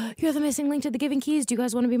 you're the missing link to the Giving Keys. Do you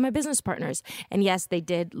guys want to be my business partners? And yes, they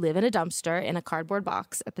did live in a dumpster in a cardboard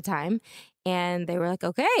box at the time. And they were like,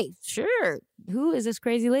 okay, sure. Who is this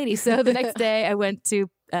crazy lady? So the next day I went to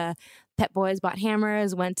Pet Boys, bought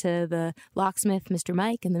hammers, went to the locksmith, Mr.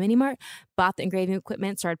 Mike, and the Mini Mart, bought the engraving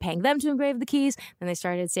equipment, started paying them to engrave the keys. And they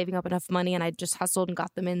started saving up enough money, and I just hustled and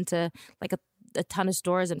got them into like a ton of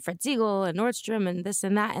stores, and Fred Siegel and Nordstrom and this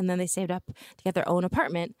and that. And then they saved up to get their own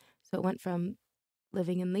apartment. So it went from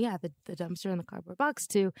living in the dumpster and the cardboard box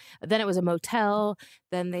to then it was a motel.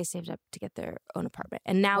 Then they saved up to get their own apartment.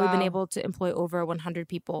 And now we've been able to employ over 100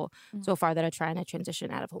 people so far that are trying to transition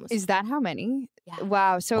out of homelessness. Is that how many? Yeah.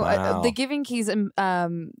 Wow. So the Giving Keys, well,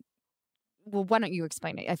 why don't you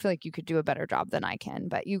explain it? I feel like you could do a better job than I can,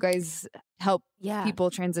 but you guys help people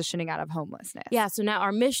transitioning out of homelessness. Yeah. So now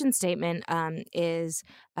our mission statement is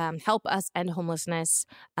help us end homelessness.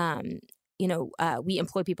 We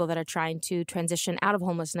employ people that are trying to transition out of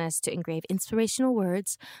homelessness to engrave inspirational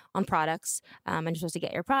words on products. And you're supposed to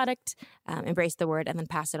get your product, embrace the word, and then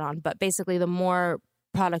pass it on. But basically, the more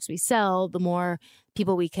products we sell, the more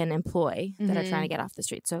people we can employ that are trying to get off the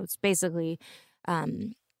street. So it's basically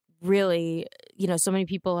really, so many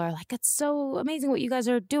people are like, it's so amazing what you guys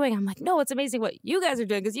are doing. I'm like, no, it's amazing what you guys are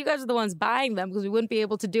doing because you guys are the ones buying them, because we wouldn't be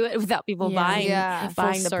able to do it without people buying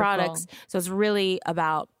the products. So it's really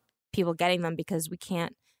about people getting them, because we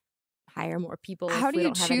can't hire more people if we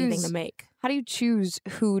don't have anything to make. How do you choose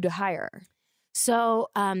who to hire? So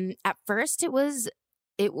at first it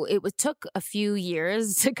took a few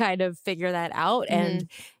years to kind of figure that out. And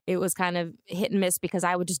it was kind of hit and miss, because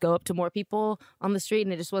I would just go up to more people on the street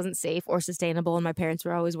and it just wasn't safe or sustainable. And my parents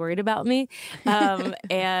were always worried about me.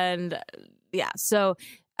 So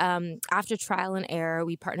after trial and error,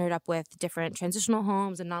 we partnered up with different transitional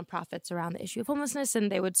homes and nonprofits around the issue of homelessness,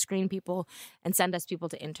 and they would screen people and send us people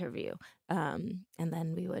to interview. And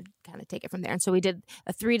then we would kind of take it from there. And so we did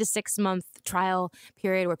a 3 to 6 month trial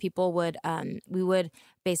period where people would, we would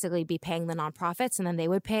basically be paying the nonprofits, and then they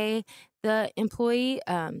would pay the employee.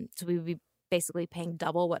 So we would be basically paying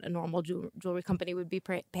double what a normal jewelry company would be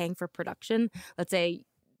paying for production. Let's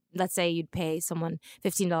say you'd pay someone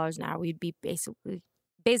 $15 an hour. We'd be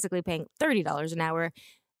basically paying $30 an hour,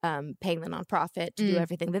 paying the nonprofit to do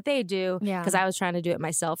everything that they do. Because I was trying to do it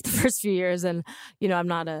myself the first few years, and I'm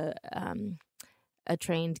not a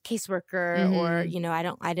trained caseworker or, you know,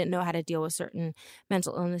 I didn't know how to deal with certain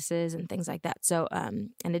mental illnesses and things like that. So,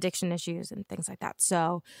 and addiction issues and things like that.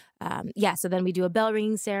 So, so then we do a bell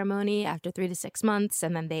ringing ceremony after 3 to 6 months,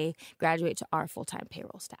 and then they graduate to our full-time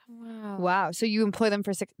payroll staff. Wow. So you employ them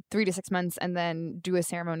for 3 to 6 months and then do a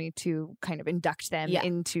ceremony to kind of induct them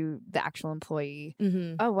into the actual employee.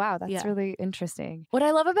 Mm-hmm. Oh, wow. That's really interesting. What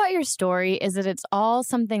I love about your story is that it's all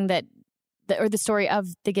something that or the story of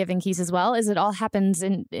the Giving Keys as well, is it all happens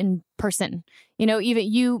in person. You know,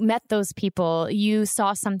 even you met those people, you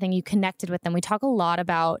saw something, you connected with them. We talk a lot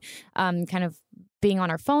about kind of being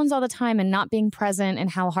on our phones all the time and not being present, and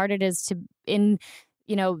how hard it is to, in,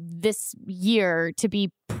 you know, this year, to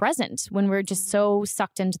be present when we're just so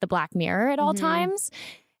sucked into the Black Mirror at all times.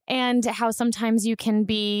 And how sometimes you can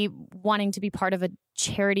be wanting to be part of a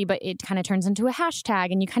charity, but it kind of turns into a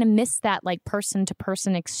hashtag, and you kind of miss that like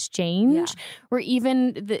person-to-person exchange, where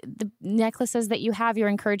even the necklaces that you have, you're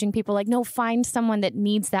encouraging people like, no, find someone that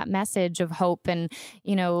needs that message of hope and,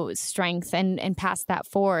 you know, strength, and pass that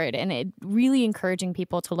forward. And it really encouraging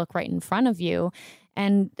people to look right in front of you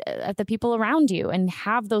and at the people around you and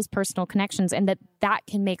have those personal connections, and that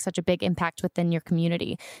can make such a big impact within your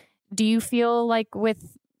community. Do you feel like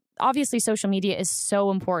obviously, social media is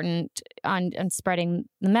so important on spreading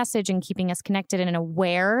the message and keeping us connected and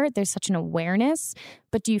aware. There's such an awareness.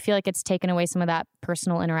 But do you feel like it's taken away some of that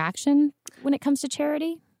personal interaction when it comes to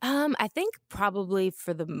charity? I think probably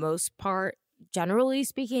for the most part, generally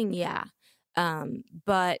speaking, yeah.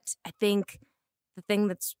 But I think the thing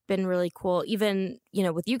that's been really cool, even, you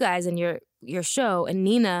know, with you guys and your show, and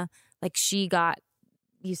Nina, like she got,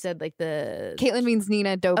 you said like the... Caitlin means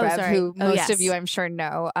Nina Dobrev, who most of you I'm sure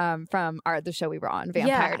know from the show we were on,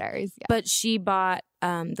 Vampire Diaries. Yeah. But she bought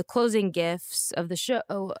the closing gifts of the show.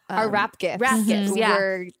 Our wrap gifts. Wrap gifts,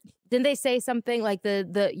 yeah. Didn't they say something like the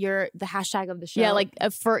hashtag of the show? Yeah, like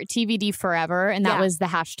for TVD Forever, and that was the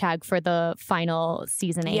hashtag for the final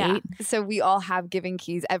season 8. Yeah. So we all have Giving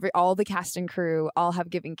Keys. All the cast and crew all have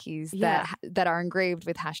Giving Keys that are engraved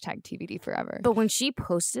with hashtag TVD Forever. But when she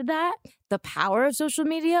posted that, the power of social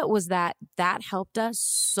media was that helped us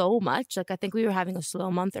so much. Like I think we were having a slow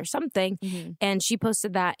month or something, and she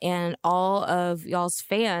posted that, and all of y'all's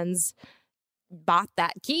fans bought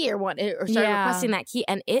that key or started requesting that key,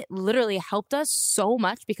 and it literally helped us so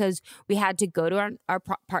much, because we had to go to our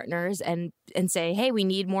partners and say, hey, we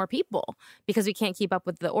need more people because we can't keep up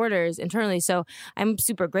with the orders internally. So I'm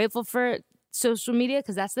super grateful for social media,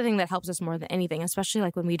 because that's the thing that helps us more than anything, especially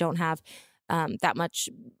like when we don't have that much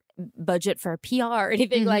budget for PR or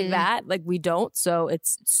anything like that. Like we don't. So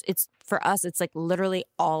it's for us, it's like literally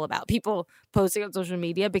all about people posting on social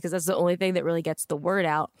media, because that's the only thing that really gets the word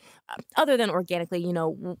out, other than organically, you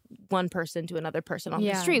know, one person to another person on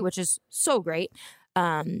the street, which is so great.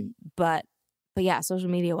 But yeah, social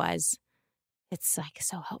media wise, it's like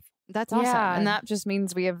so helpful. That's awesome. Yeah. And that just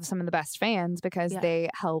means we have some of the best fans, because they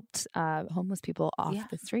helped homeless people off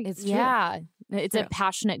the street. It's It's a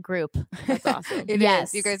passionate group. That's awesome.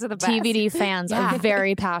 Yes. You guys are the best. TVD fans are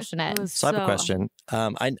very passionate. So I have a question.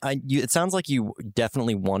 It sounds like you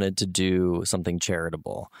definitely wanted to do something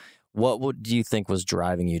charitable. What do you think was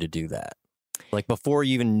driving you to do that? Like before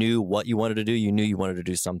you even knew what you wanted to do, you knew you wanted to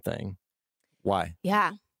do something. Why?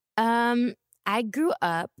 Yeah. I grew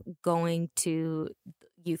up going to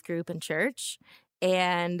youth group in church,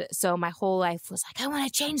 and so my whole life was like, I want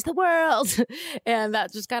to change the world. And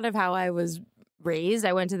that's just kind of how I was raised.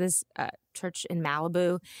 I went to this church in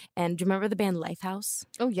Malibu, and do you remember the band Lifehouse?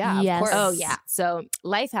 Oh yeah, yes. Of course. Oh yeah. So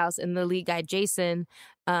Lifehouse, and the lead guy Jason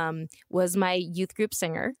was my youth group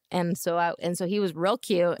singer, and so he was real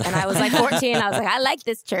cute, and I was like 14. I was like, I like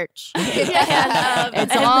this church.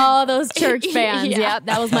 It's all those church bands. Yep,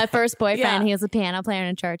 that was my first boyfriend. Yeah. He was a piano player in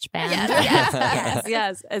a church band.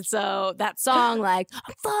 Yes. And so that song, like,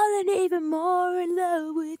 I'm falling even more in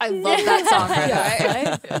love with you. I love that song.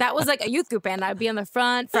 Right? That was like a youth group band. I'd be on the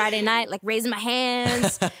front Friday night, like raising my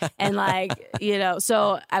hands, and like, you know,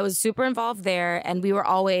 so I was super involved there, and we were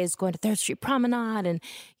always going to 3rd Street Promenade and,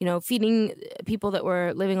 you know, feeding people that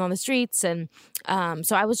were living on the streets. And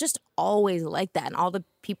so I was just always like that. And all the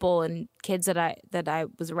people and kids that I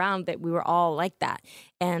was around, that we were all like that.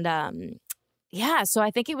 And so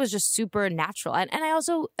I think it was just super natural. And I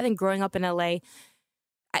think growing up in LA,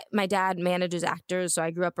 my dad manages actors, so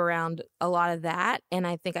I grew up around a lot of that. And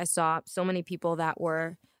I think I saw so many people that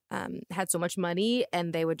were had so much money,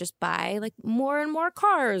 and they would just buy like more and more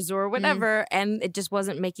cars or whatever, and it just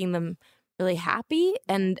wasn't making them really happy.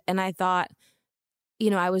 And I thought, you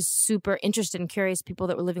know, I was super interested and curious, people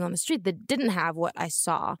that were living on the street that didn't have what I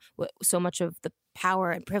saw, so much of the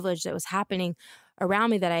power and privilege that was happening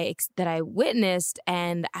around me that I witnessed,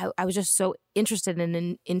 and I was just so interested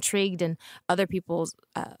and intrigued in other people's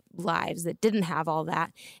lives that didn't have all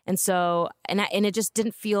that, and so and it just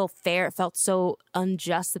didn't feel fair. It felt so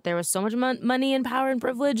unjust that there was so much money and power and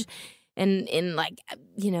privilege, and in like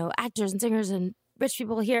actors and singers and rich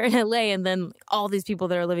people here in LA, and then all these people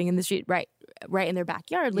that are living in the street right in their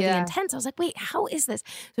backyard living in tents. I was like, wait, how is this?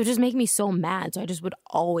 So it just made me so mad. So I just would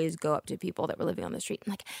always go up to people that were living on the street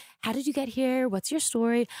and like, how did you get here? What's your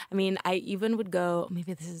story? I mean, I even would go,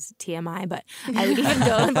 maybe this is TMI, but I would even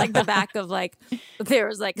go in like the back of like, there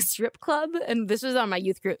was like a strip club, and this was on my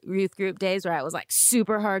youth group days where I was like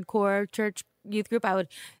super hardcore church youth group.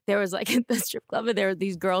 There was like the strip club, and there were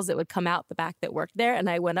these girls that would come out the back that worked there, and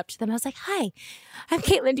I went up to them. I was like, "Hi, I'm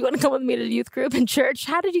Caitlin. Do you want to come with me to the youth group in church?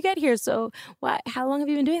 How did you get here? So, how long have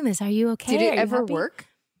you been doing this? Are you okay? Did it ever work?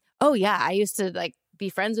 Oh yeah, I used to like be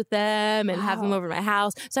friends with them and have them over to my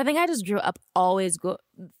house. So I think I just grew up always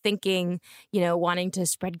thinking, wanting to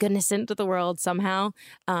spread goodness into the world somehow.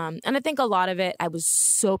 And I think a lot of it, I was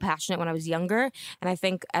so passionate when I was younger, and I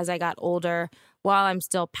think as I got older, while I'm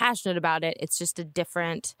still passionate about it, it's just a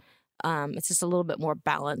different, it's just a little bit more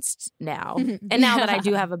balanced now. And now that I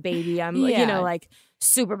do have a baby, I'm like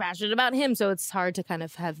super passionate about him. So it's hard to kind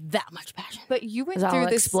of have that much passion. But you went through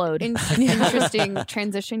this interesting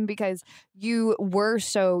transition because you were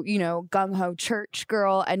so, gung-ho church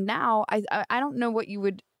girl. And now I don't know what you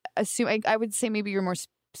would assume. I would say maybe you're more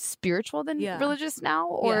spiritual than religious now,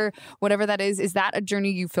 or whatever that is. Is that a journey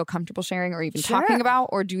you feel comfortable sharing or even talking about?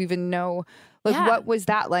 Or do you even know, what was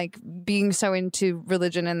that like, being so into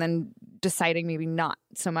religion and then deciding maybe not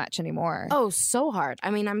so much anymore? Oh, so hard.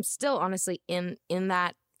 I mean, I'm still honestly in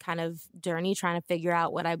that kind of journey trying to figure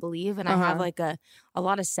out what I believe, and I have like a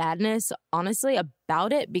lot of sadness honestly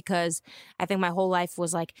about it, because I think my whole life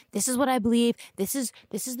was like, this is what I believe, this is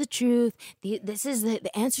the truth, this is the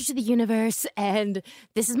answer to the universe, and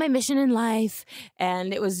this is my mission in life.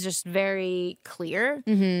 And it was just very clear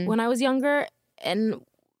when I was younger and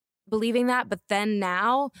believing that. But then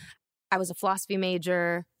now I was a philosophy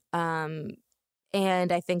major, and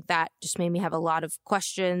I think that just made me have a lot of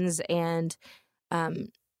questions, and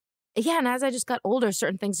and as I just got older,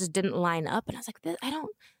 certain things just didn't line up, and I was like, I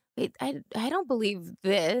don't believe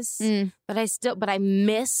this, but I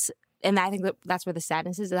miss, and I think that's where the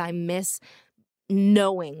sadness is, that I miss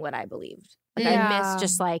knowing what I believed. Like I miss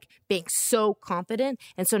just like being so confident,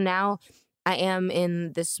 and so now I am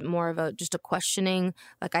in this more of just a questioning.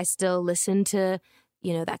 Like I still listen to,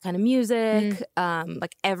 that kind of music,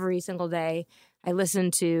 like every single day. I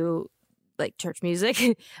listen to like church music,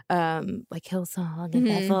 like Hillsong and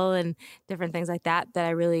Bethel and different things like that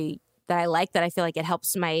I like, that I feel like it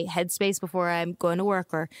helps my headspace before I'm going to work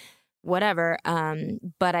or whatever.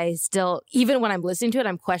 But I still, even when I'm listening to it,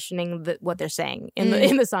 I'm questioning what they're saying in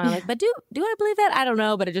the song. I'm like, but do I believe that? I don't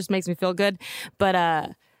know, but it just makes me feel good.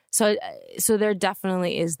 But so there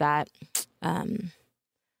definitely is that. I'm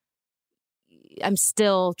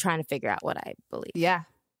still trying to figure out what I believe. Yeah.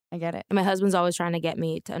 I get it. And my husband's always trying to get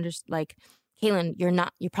me to understand, like, Caitlin, you're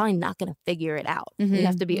probably not going to figure it out. You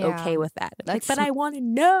have to be okay with that. Like, but I want to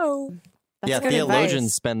know. That's theologians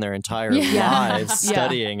advice. Spend their entire lives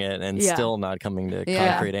studying it and still not coming to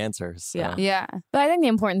concrete answers. So. But I think the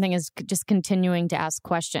important thing is just continuing to ask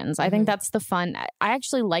questions. I think that's the fun. I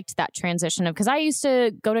actually liked that transition because I used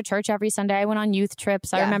to go to church every Sunday. I went on youth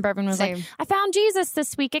trips. I remember everyone was like, I found Jesus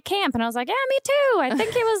this week at camp. And I was like, yeah, me too. I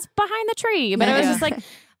think he was behind the tree. But it was just like,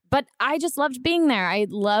 but I just loved being there. I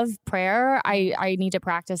love prayer. I need to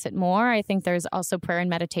practice it more. I think there's also prayer and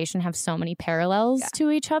meditation have so many parallels to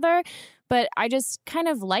each other. But I just kind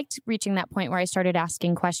of liked reaching that point where I started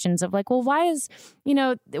asking questions of like, well, why is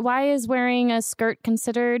wearing a skirt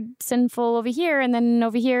considered sinful over here, and then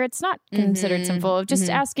over here it's not considered sinful? Of just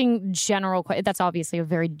asking general questions. That's obviously a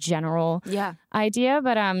very general idea,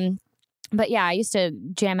 but yeah, I used to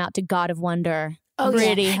jam out to God of Wonder. Oh,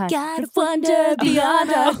 pretty God of wonder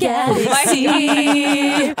beyond our galaxy.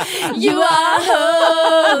 You are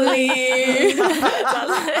holy.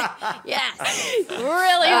 Yes.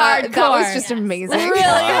 Really hardcore. That was just amazing. Really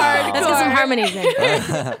hardcore. Let's get some harmonies in.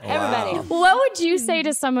 Everybody. What would you say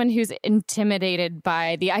to someone who's intimidated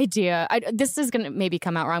by the idea? This is going to maybe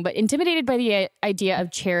come out wrong, but intimidated by the idea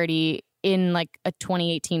of charity in like a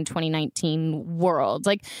 2018, 2019 world?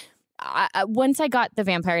 Like, once I got the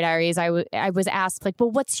Vampire Diaries, I was asked like, well,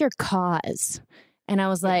 what's your cause? And I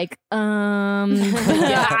was like, great,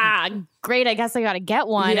 I guess I got to get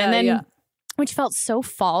one. And then, which felt so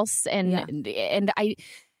false. And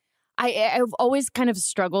I've always kind of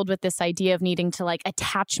struggled with this idea of needing to like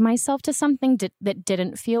attach myself to something that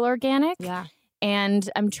didn't feel organic. Yeah. And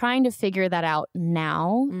I'm trying to figure that out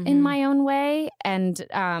now in my own way. And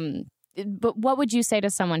but what would you say to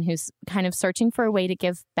someone who's kind of searching for a way to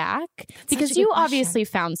give back? Because you obviously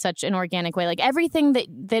found such an organic way. Like everything that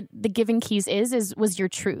the Giving Keys was your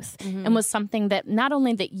truth and was something that not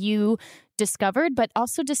only that you discovered, but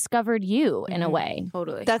also discovered you in a way.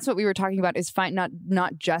 Totally. That's what we were talking about, is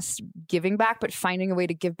not just giving back, but finding a way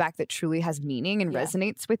to give back that truly has meaning and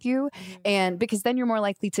resonates with you. And because then you're more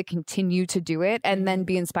likely to continue to do it and then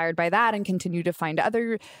be inspired by that and continue to find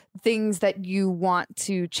other things that you want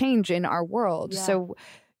to change in our world. So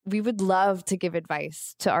we would love to give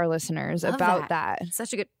advice to our listeners about that.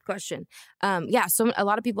 Such a good question. So a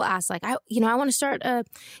lot of people ask, like, I want to start a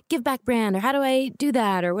give back brand, or how do I do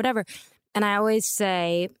that, or whatever. And I always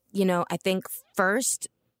say, I think first,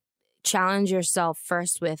 challenge yourself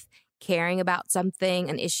first with caring about something,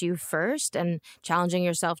 an issue first, and challenging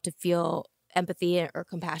yourself to feel empathy or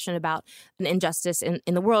compassion about an injustice in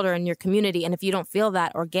the world or in your community. And if you don't feel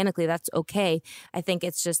that organically, that's okay. I think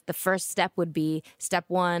it's just the first step would be step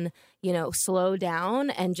one, slow down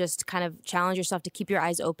and just kind of challenge yourself to keep your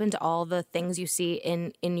eyes open to all the things you see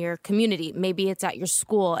in your community. Maybe it's at your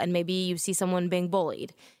school and maybe you see someone being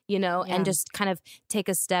bullied, and just kind of take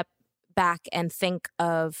a step back and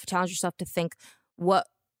challenge yourself to think, what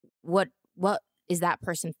is that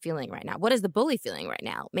person feeling right now? What is the bully feeling right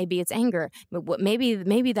now? Maybe it's anger.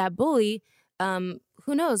 Maybe that bully, who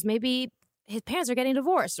knows? Maybe his parents are getting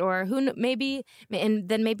divorced, or maybe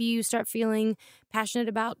you start feeling passionate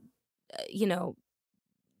about,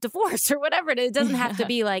 divorce or whatever. It doesn't have to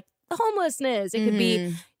be like homelessness. It could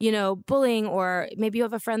be, bullying, or maybe you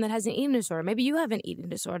have a friend that has an eating disorder. Maybe you have an eating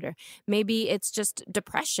disorder. Maybe it's just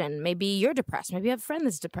depression. Maybe you're depressed. Maybe you have a friend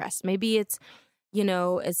that's depressed. Maybe it's,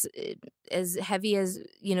 as heavy as,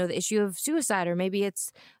 the issue of suicide, or maybe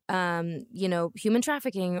it's, human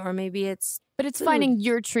trafficking, or maybe it's. But it's finding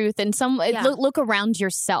your truth and look around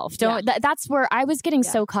yourself. That's where I was getting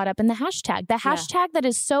so caught up in the hashtag. The hashtag that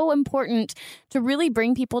is so important to really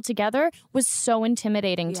bring people together was so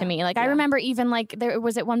intimidating to me. Like I remember even like there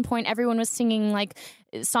was at one point everyone was singing like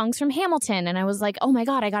songs from Hamilton, and I was like, oh my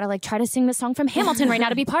God, I gotta like try to sing the song from Hamilton right now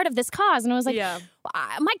to be part of this cause. And I was like,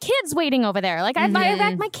 my kid's waiting over there. Like I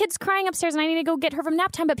have my kid's crying upstairs and I need to go get her from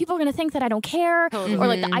nap time, but people are gonna think that I don't care. Or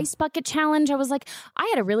like the ice bucket challenge. I was like, I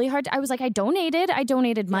had a really hard I was like, I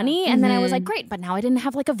donated money, and then I was like, great, but now I didn't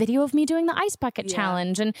have like a video of me doing the ice bucket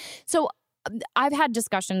challenge. And so I've had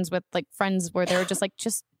discussions with like friends where they were just like,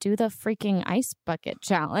 just do the freaking ice bucket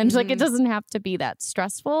challenge. Like it doesn't have to be that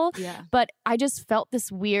stressful. But I just felt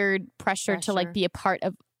this weird pressure to like be a part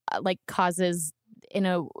of like causes in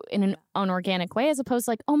an unorganic way, as opposed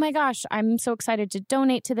to like, oh my gosh, I'm so excited to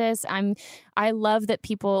donate to this. I love that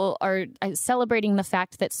people are celebrating the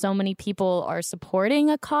fact that so many people are supporting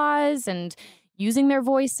a cause and using their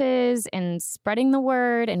voices and spreading the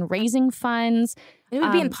word and raising funds. It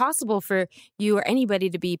would be impossible for you or anybody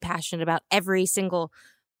to be passionate about every single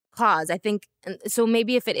cause, I think. So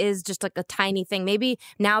maybe if it is just like a tiny thing, maybe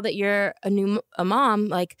now that you're a mom,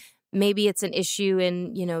 like maybe it's an issue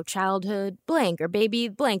in, childhood blank or baby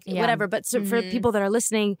blank, whatever. But for people that are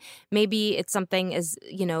listening, maybe it's something as,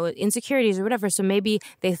 insecurities or whatever. So maybe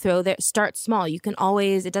they start small. You can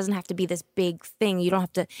always, it doesn't have to be this big thing. You don't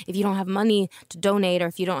have to, if you don't have money to donate, or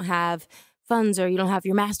if you don't have funds, or you don't have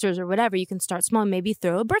your master's or whatever, you can start small. Maybe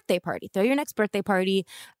throw a birthday party, throw your next birthday party.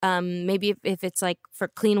 Maybe if it's like for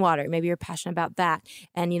clean water, maybe you're passionate about that,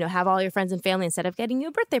 and, have all your friends and family, instead of getting you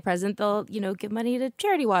a birthday present, they'll, give money to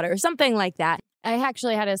charity water or something like that. I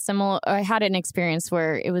actually had I had an experience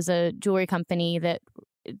where it was a jewelry company that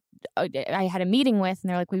I had a meeting with, and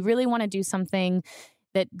they're like, we really want to do something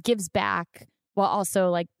that gives back while also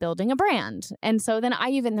like building a brand. And so then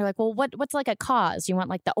they're like, well, what's like a cause? You want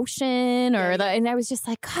like the ocean or and I was just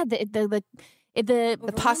like, God, the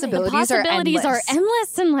possibilities are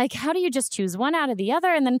endless. And like, how do you just choose one out of the other?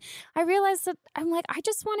 And then I realized that I'm like, I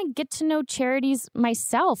just want to get to know charities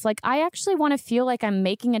myself. Like, I actually want to feel like I'm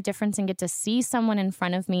making a difference and get to see someone in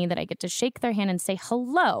front of me that I get to shake their hand and say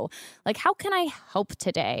hello. Like, how can I help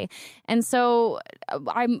today? And so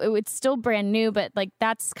it's still brand new, but like,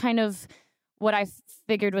 that's kind of what I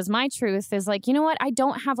figured was my truth, is like, you know what? I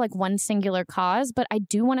don't have like one singular cause, but I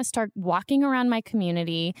do want to start walking around my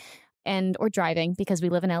community or driving, because we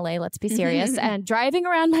live in LA, let's be serious, and driving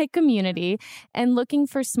around my community and looking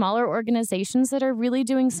for smaller organizations that are really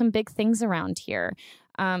doing some big things around here.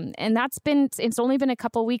 And it's only been a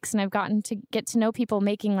couple weeks, and I've gotten to get to know people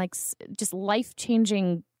making like just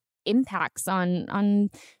life-changing impacts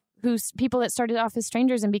on people that started off as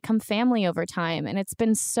strangers and become family over time. And it's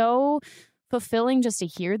been so fulfilling just to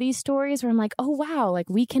hear these stories where I'm like, oh, wow, like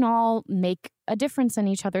we can all make a difference in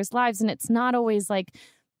each other's lives. And it's not always like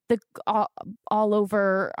all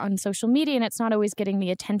over on social media, and it's not always getting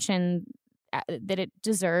the attention that it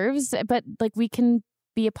deserves. But like we can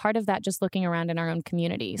be a part of that just looking around in our own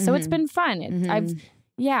community. So it's been fun.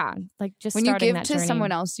 Like just when you give that to journey.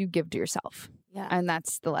 someone else, you give to yourself. Yeah. And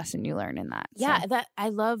that's the lesson you learn in that. Yeah, that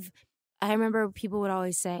I remember people would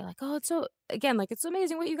always say like, oh, it's so, again, like, it's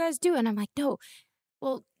amazing what you guys do. And I'm like, no,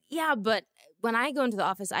 well, yeah, but when I go into the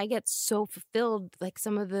office, I get so fulfilled. Like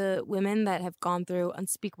some of the women that have gone through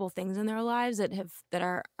unspeakable things in their lives that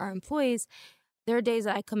are our employees, there are days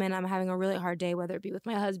that I come in, I'm having a really hard day, whether it be with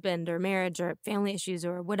my husband or marriage or family issues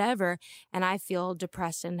or whatever, and I feel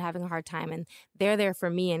depressed and having a hard time. And they're there for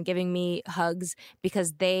me and giving me hugs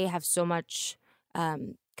because they have so much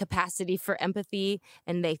capacity for empathy,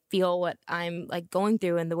 and they feel what I'm like going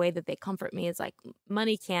through, and the way that they comfort me is like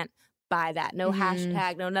money can't buy that. No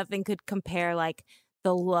hashtag, no nothing could compare like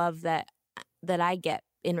the love that I get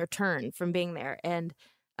in return from being there. And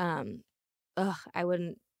I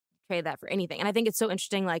wouldn't trade that for anything. And I think it's so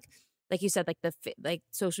interesting, like you said, like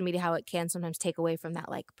social media, how it can sometimes take away from that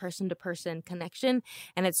like person to person connection.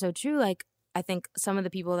 And it's so true. Like I think some of the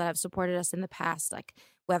people that have supported us in the past, like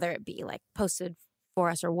whether it be like posted for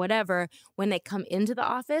us or whatever, when they come into the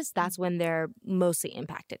office, that's when they're mostly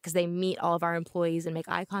impacted because they meet all of our employees and make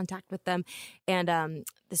eye contact with them. And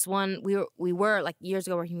this one, we were like years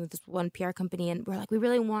ago working with this one PR company, and we're like, we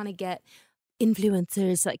really want to get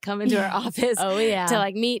influencers like come into our office to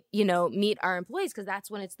like meet our employees, because that's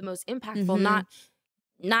when it's the most impactful.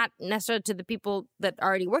 Not necessarily to the people that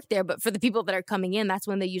already work there, but for the people that are coming in, that's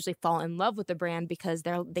when they usually fall in love with the brand, because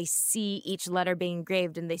they see each letter being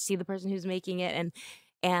engraved and they see the person who's making it,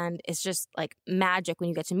 and it's just like magic when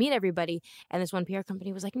you get to meet everybody. And this one PR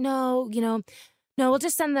company was like, no, we'll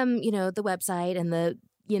just send them, the website and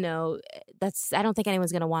I don't think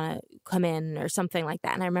anyone's going to want to come in or something like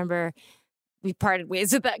that. And I remember we parted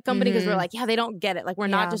ways with that company because we're like, they don't get it. Like, we're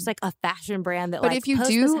not just like a fashion brand that. But like, if you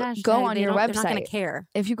post do this hashtag, go on your website, they're not going to care.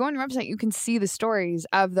 If you go on your website, you can see the stories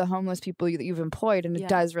of the homeless people that you've employed, and it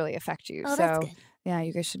does really affect you. Oh, so that's good. yeah,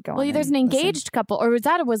 you guys should go. Well, there's an engaged couple, or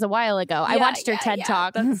was a while ago? I watched her TED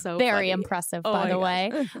Talk. That's so very funny. impressive, Oh by the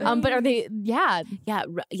way. But are they? Yeah.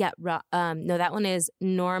 No, that one is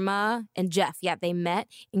Norma and Jeff. Yeah, they met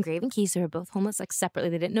in Graven Keys. They were both homeless, like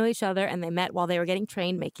separately. They didn't know each other, and they met while they were getting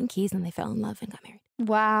trained making keys, and they fell in love and got married.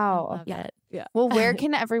 Wow. Yeah. Well, where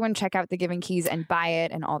can everyone check out the Giving Keys and buy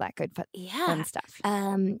it and all that good fun stuff?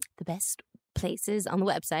 The best places on the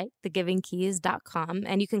website, thegivingkeys.com,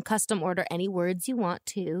 and you can custom order any words you want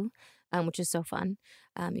to, which is so fun.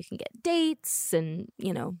 You can get dates and,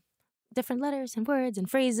 different letters and words and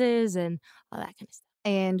phrases and all that kind of stuff.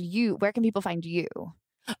 And where can people find you?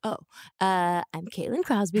 Oh, I'm Caitlin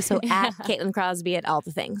Crosby. So at Caitlin Crosby at all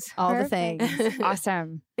the things. All the things.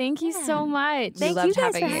 Awesome. Thank you so much. Thank you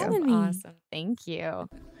guys for having me. Awesome. Thank you.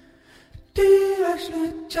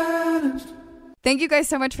 Thank you guys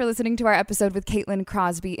so much for listening to our episode with Caitlin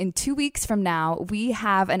Crosby. In 2 weeks from now, we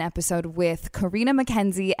have an episode with Karina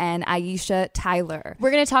McKenzie and Aisha Tyler. We're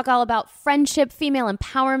going to talk all about friendship, female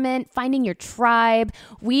empowerment, finding your tribe.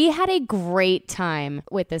 We had a great time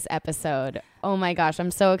with this episode. Oh my gosh, I'm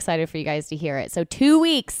so excited for you guys to hear it. So 2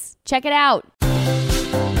 weeks, check it out.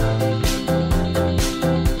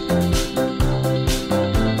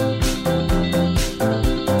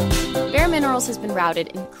 Minerals has been routed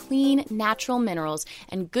in clean, natural minerals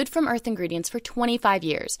and good from earth ingredients for 25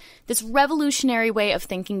 years. This revolutionary way of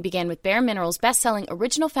thinking began with Bare Minerals' best-selling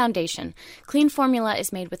Original Foundation. Clean formula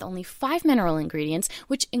is made with only 5 mineral ingredients,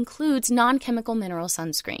 which includes non-chemical mineral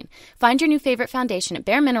sunscreen. Find your new favorite foundation at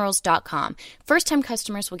bareminerals.com. First-time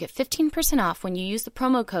customers will get 15% off when you use the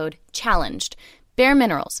promo code CHALLENGED. Bare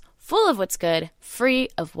Minerals, full of what's good, free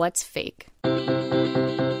of what's fake.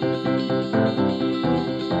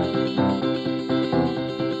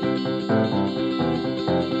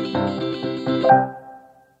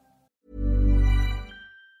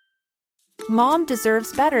 Mom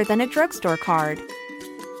deserves better than a drugstore card.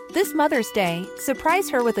 This Mother's Day, surprise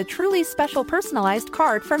her with a truly special personalized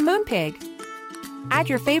card from Moonpig. Add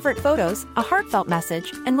your favorite photos, a heartfelt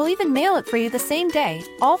message, and we'll even mail it for you the same day,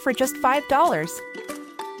 all for just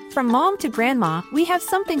 $5. From mom to grandma, we have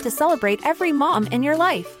something to celebrate every mom in your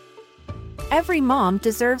life. Every mom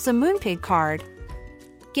deserves a Moonpig card.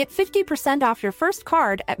 Get 50% off your first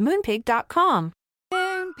card at moonpig.com.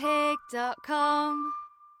 Moonpig.com.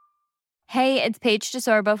 Hey, it's Paige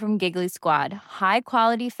DeSorbo from Giggly Squad. High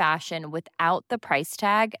quality fashion without the price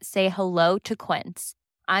tag. Say hello to Quince.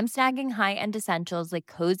 I'm snagging high-end essentials like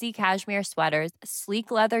cozy cashmere sweaters,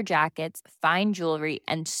 sleek leather jackets, fine jewelry,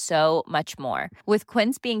 and so much more. With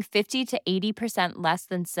Quince being 50 to 80% less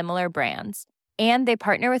than similar brands. And they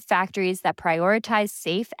partner with factories that prioritize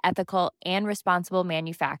safe, ethical, and responsible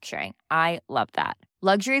manufacturing. I love that.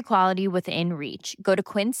 Luxury quality within reach. Go to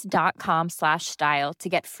quince.com/style to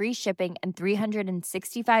get free shipping and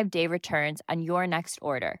 365-day returns on your next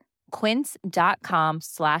order.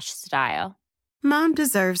 Quince.com/style. Mom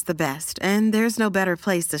deserves the best, and there's no better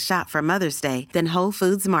place to shop for Mother's Day than Whole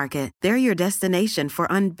Foods Market. They're your destination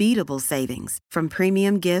for unbeatable savings, from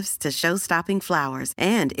premium gifts to show-stopping flowers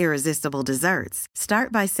and irresistible desserts.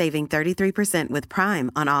 Start by saving 33% with Prime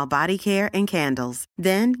on all body care and candles.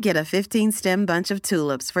 Then get a 15-stem bunch of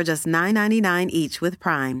tulips for just $9.99 each with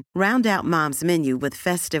Prime. Round out Mom's menu with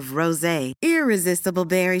festive rosé, irresistible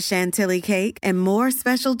berry chantilly cake, and more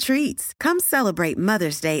special treats. Come celebrate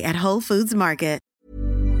Mother's Day at Whole Foods Market.